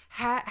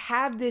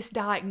 have this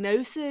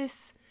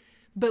diagnosis,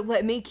 but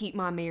let me keep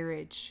my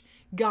marriage.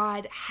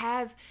 God,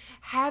 have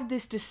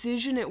this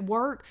decision at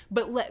work,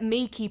 but let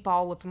me keep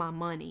all of my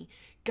money.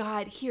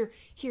 God, here,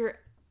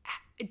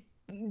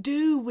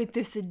 do with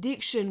this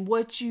addiction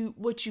what you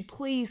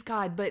please,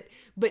 God,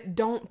 but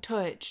don't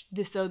touch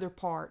this other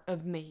part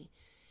of me.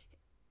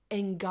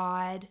 And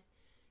God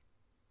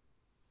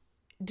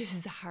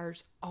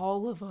desires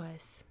all of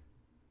us.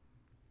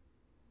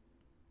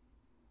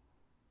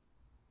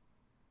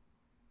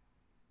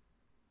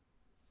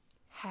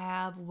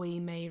 Have we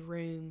made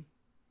room?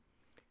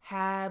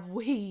 Have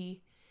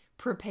we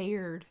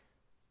prepared?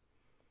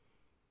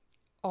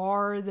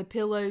 Are the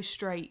pillows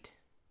straight?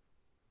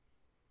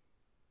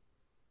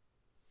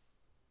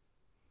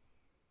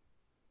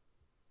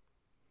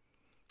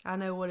 I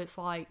know what it's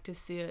like to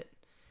sit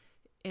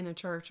in a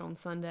church on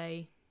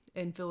Sunday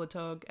and feel a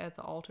tug at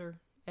the altar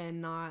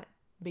and not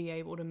be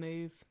able to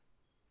move.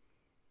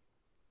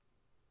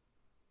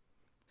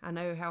 I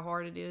know how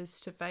hard it is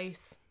to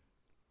face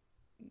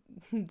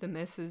the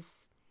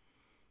messes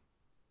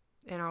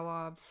in our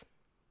lives,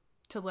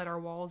 to let our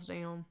walls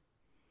down.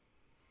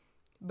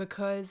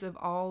 Because of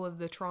all of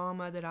the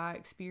trauma that I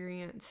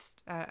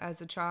experienced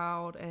as a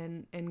child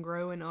and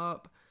growing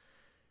up,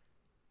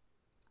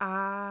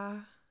 I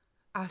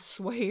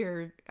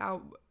swear, I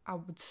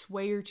would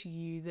swear to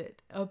you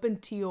that up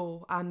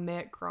until I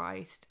met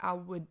Christ, I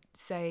would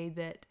say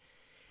that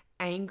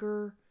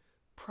anger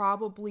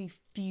probably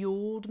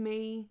fueled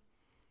me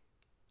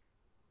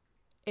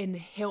and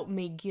helped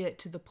me get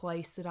to the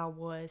place that I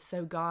was,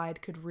 so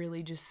God could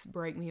really just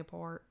break me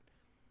apart.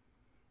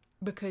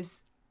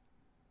 Because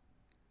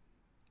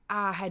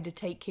I had to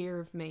take care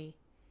of me.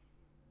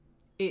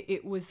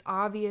 It was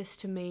obvious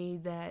to me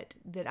that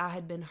I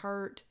had been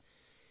hurt,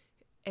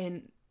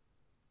 and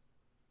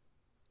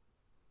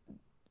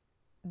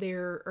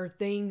there are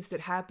things that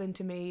happened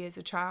to me as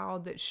a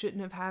child that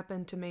shouldn't have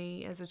happened to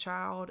me as a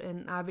child,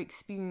 and I've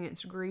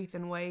experienced grief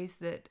in ways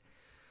that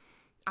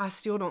I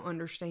still don't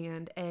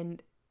understand.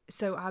 And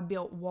so I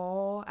built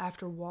wall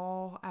after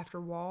wall after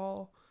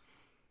wall,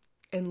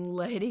 and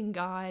letting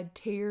God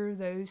tear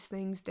those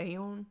things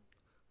down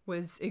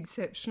was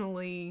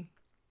exceptionally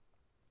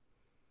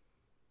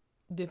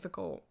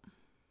difficult.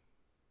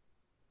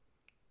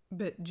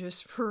 But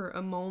just for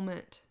a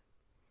moment,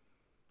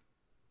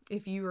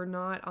 if you are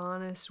not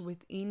honest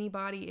with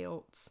anybody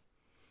else,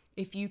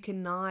 if you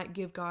cannot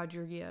give God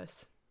your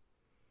yes,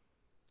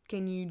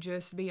 can you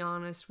just be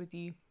honest with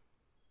you?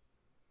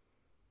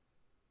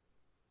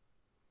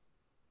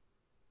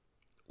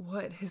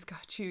 What has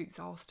got you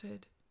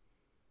exhausted?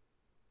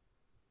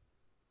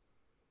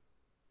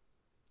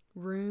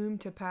 Room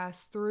to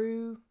pass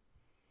through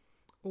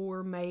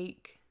or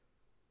make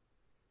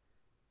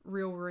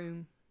real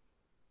room?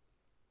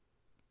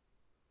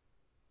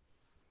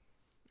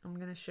 I'm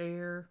going to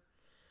share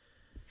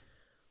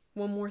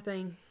one more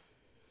thing.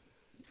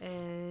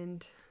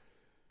 And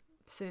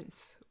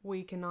since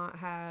we cannot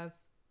have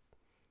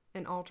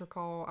an altar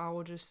call, I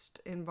will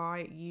just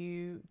invite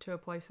you to a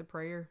place of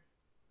prayer.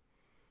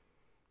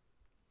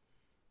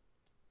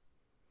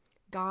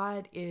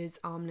 God is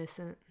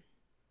omniscient.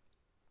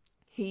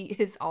 He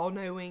is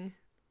all-knowing.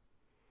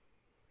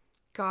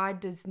 God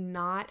does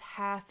not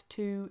have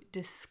to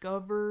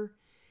discover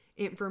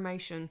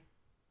information,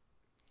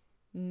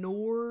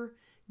 nor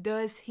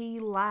does He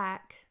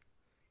lack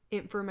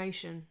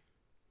information.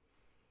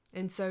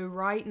 And so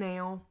right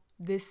now,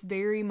 this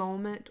very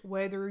moment,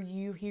 whether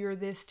you hear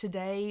this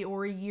today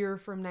or a year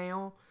from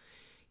now,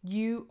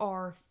 you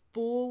are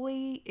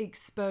fully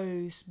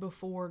exposed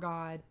before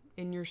God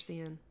in your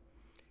sin,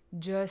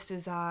 just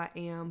as I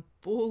am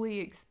fully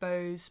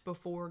exposed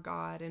before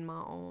God in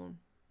my own.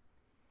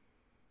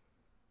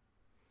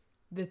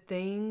 The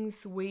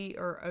things we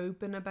are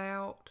open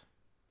about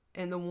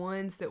and the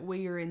ones that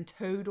we are in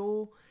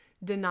total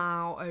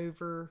denial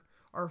over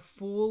are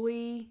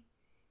fully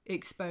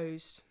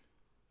exposed.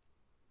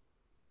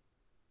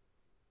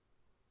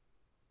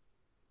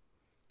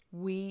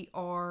 We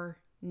are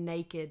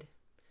naked.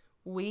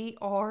 We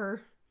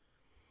are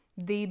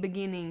the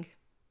beginning.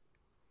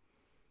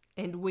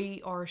 And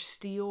we are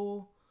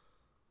still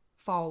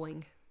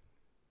falling.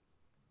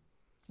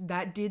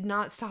 That did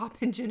not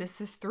stop in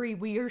Genesis 3.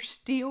 We are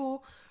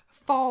still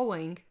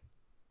falling.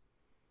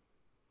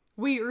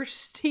 We are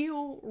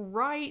still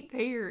right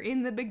there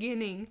in the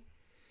beginning,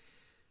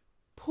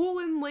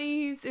 pulling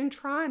leaves and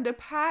trying to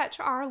patch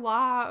our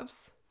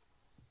lives,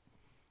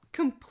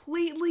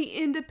 completely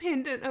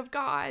independent of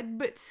God,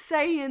 but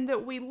saying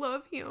that we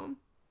love Him.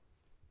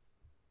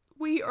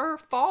 We are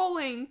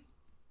falling,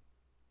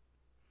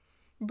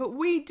 but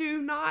we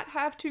do not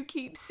have to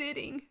keep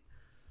sitting.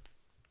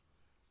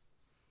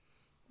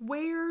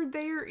 Where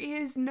there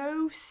is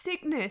no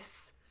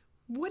sickness.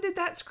 What did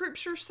that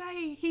scripture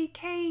say? He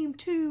came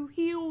to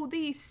heal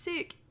the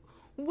sick.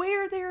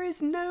 Where there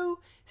is no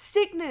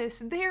sickness,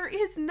 there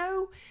is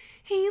no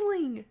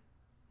healing.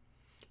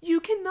 You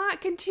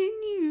cannot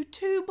continue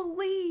to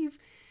believe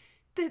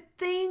that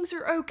things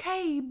are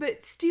okay,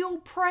 but still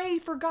pray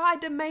for God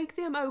to make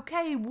them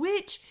okay.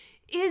 Which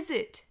is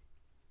it?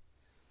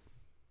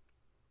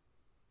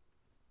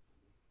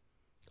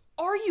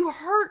 Are you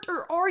hurt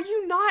or are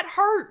you not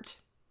hurt?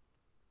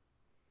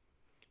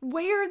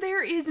 Where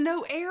there is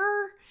no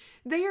error,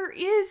 there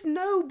is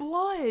no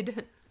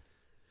blood.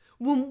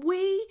 When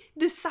we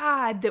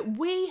decide that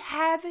we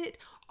have it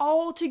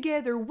all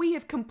together, we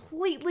have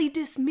completely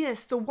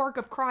dismissed the work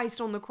of Christ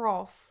on the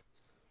cross.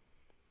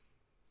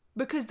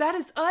 Because that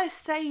is us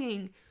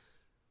saying,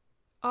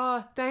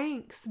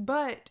 thanks,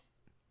 but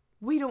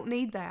we don't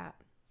need that.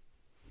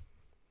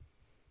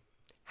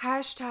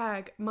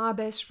 Hashtag my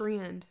best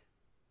friend.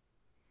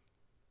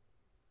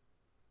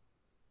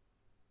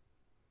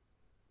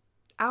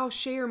 I'll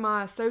share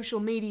my social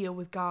media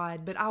with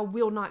God, but I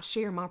will not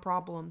share my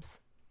problems.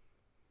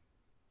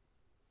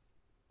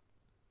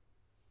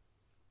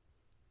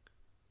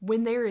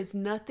 When there is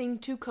nothing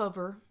to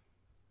cover,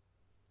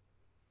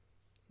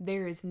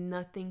 there is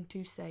nothing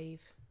to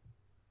save.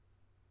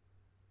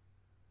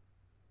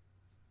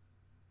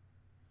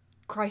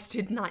 Christ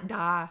did not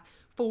die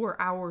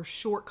for our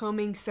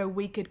shortcomings so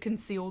we could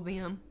conceal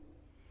them,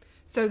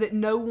 so that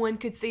no one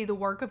could see the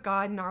work of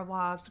God in our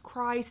lives.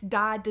 Christ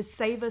died to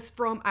save us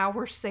from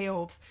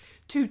ourselves,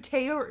 to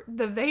tear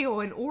the veil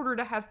in order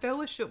to have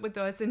fellowship with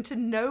us and to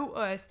know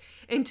us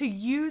and to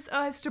use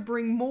us to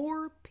bring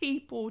more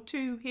people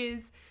to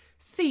His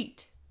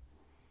feet.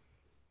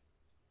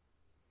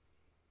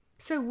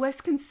 So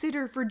let's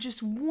consider for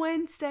just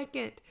 1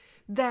 second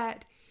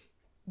that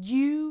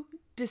you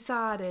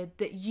decided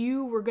that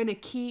you were going to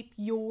keep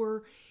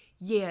your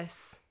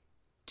yes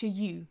to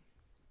you.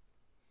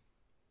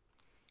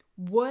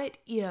 What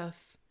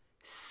if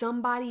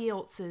somebody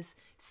else's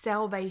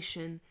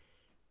salvation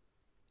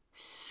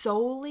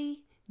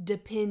solely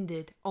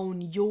depended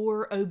on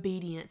your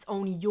obedience,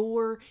 on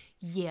your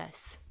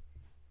yes?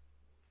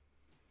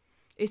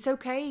 It's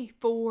okay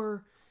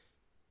for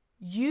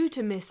you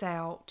to miss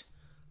out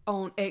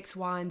on X,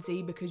 Y, and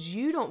Z because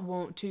you don't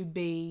want to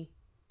be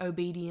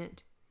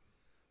obedient.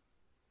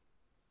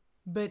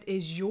 But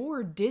is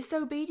your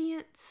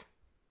disobedience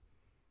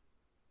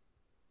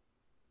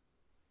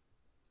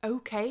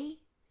okay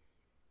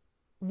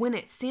when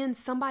it sends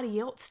somebody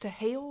else to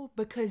hell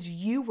because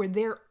you were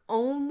their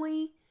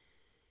only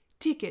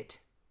ticket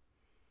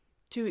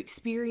to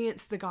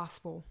experience the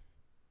gospel?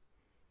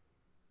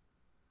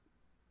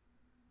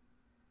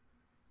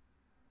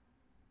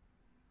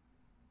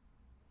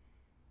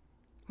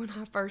 When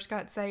I first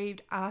got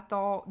saved, I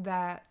thought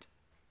that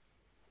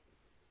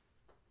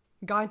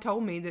God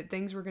told me that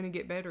things were going to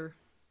get better.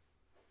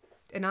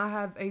 And I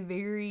have a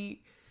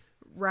very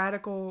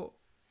radical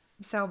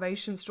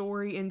salvation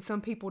story, and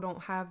some people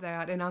don't have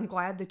that, and I'm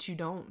glad that you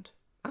don't.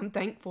 I'm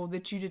thankful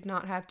that you did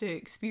not have to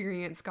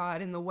experience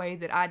God in the way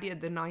that I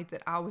did the night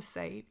that I was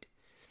saved.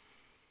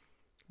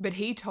 But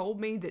He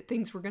told me that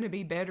things were going to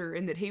be better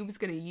and that He was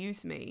going to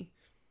use me.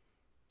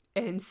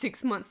 And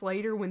 6 months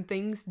later, when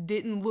things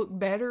didn't look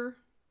better,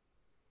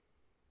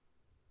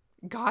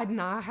 God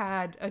and I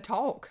had a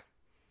talk,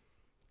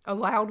 a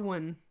loud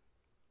one.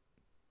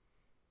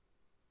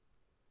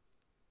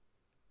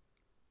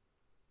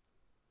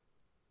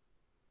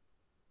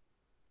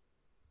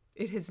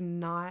 It has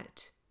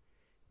not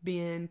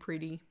been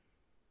pretty.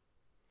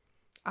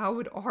 I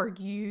would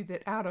argue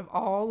that out of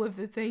all of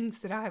the things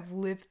that I have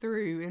lived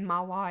through in my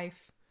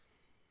life,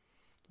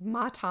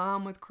 my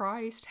time with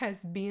Christ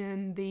has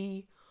been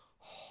the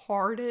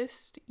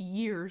hardest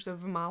years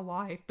of my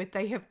life, but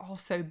they have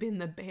also been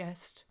the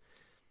best,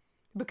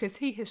 because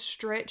He has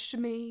stretched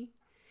me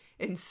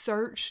and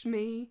searched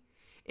me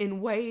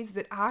in ways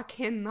that I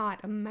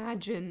cannot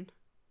imagine.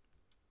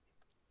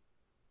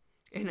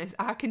 And as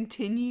I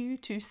continue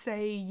to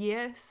say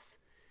yes,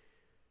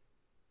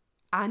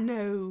 I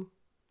know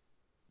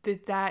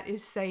that that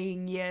is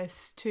saying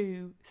yes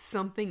to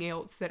something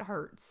else that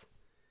hurts.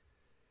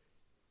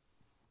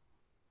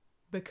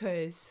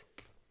 Because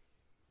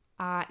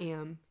I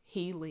am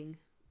healing.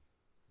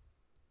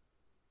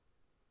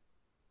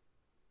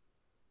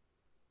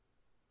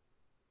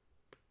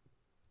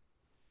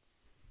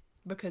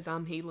 Because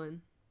I'm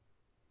healing.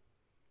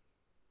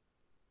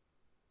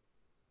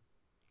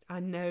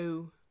 I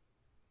know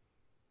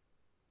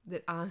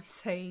that I'm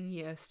saying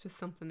yes to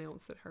something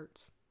else that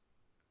hurts.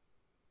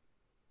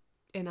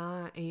 And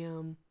I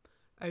am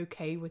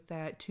okay with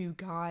that. To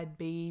God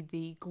be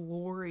the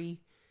glory,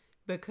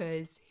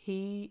 because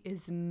He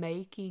is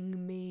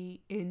making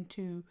me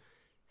into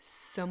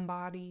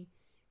somebody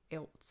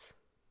else.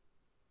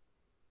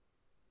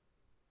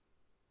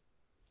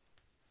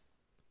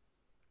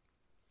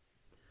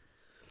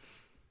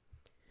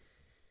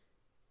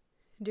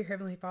 Dear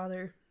Heavenly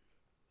Father,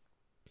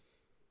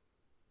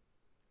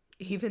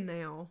 even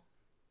now,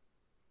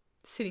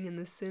 sitting in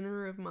the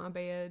center of my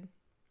bed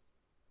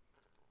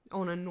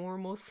on a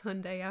normal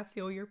Sunday, I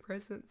feel Your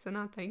presence, and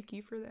I thank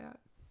You for that.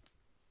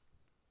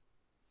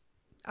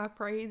 I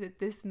pray that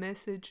this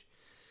message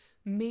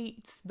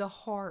meets the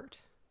heart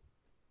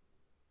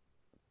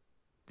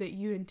that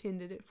You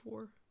intended it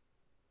for.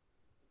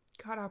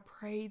 God, I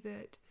pray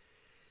that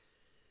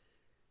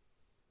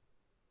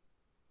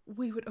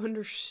we would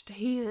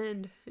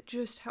understand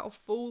just how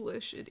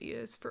foolish it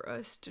is for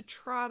us to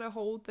try to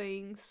hold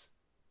things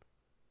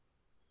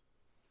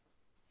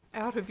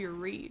out of Your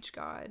reach,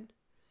 God.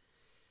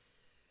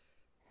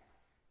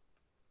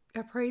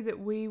 I pray that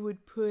we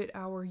would put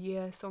our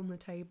yes on the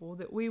table,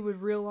 that we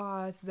would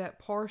realize that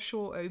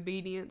partial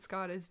obedience,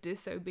 God, is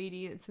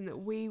disobedience, and that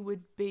we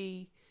would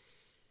be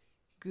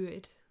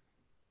good,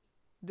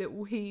 that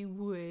we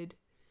would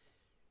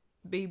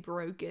be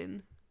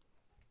broken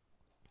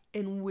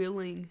and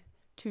willing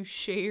to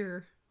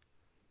share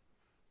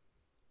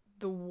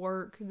the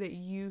work that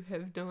You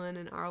have done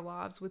in our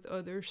lives with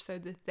others, so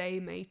that they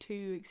may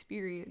too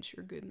experience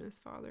Your goodness,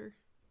 Father.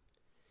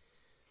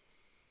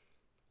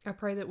 I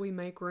pray that we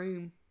make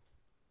room.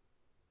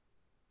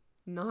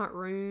 Not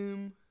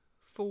room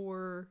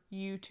for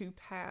You to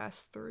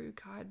pass through,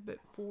 God, but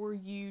for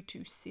You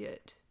to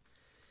sit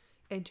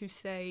and to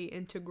stay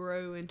and to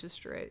grow and to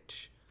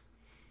stretch.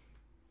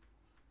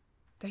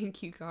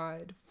 Thank You,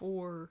 God,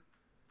 for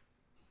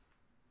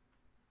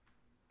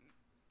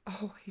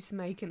always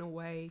making a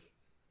way.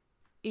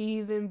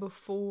 Even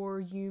before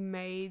You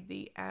made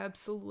the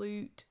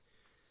absolute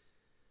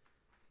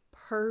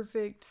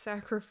perfect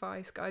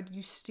sacrifice, God,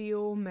 You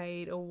still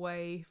made a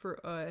way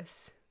for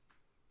us.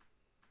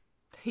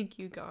 Thank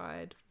You,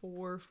 God,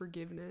 for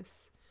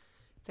forgiveness.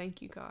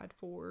 Thank You, God,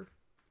 for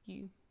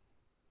You.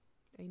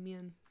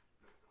 Amen.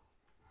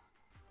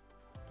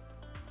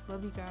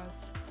 Love you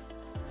guys.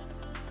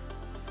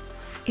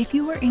 If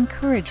you were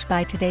encouraged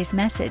by today's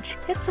message,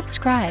 hit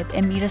subscribe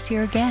and meet us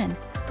here again.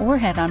 Or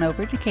head on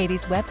over to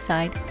Katie's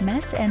website,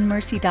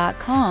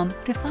 messandmercy.com,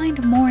 to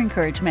find more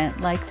encouragement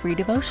like free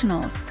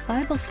devotionals,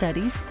 Bible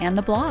studies, and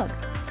the blog.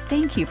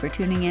 Thank you for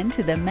tuning in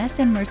to the Mess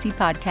and Mercy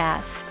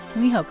podcast.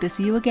 We hope to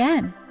see you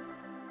again.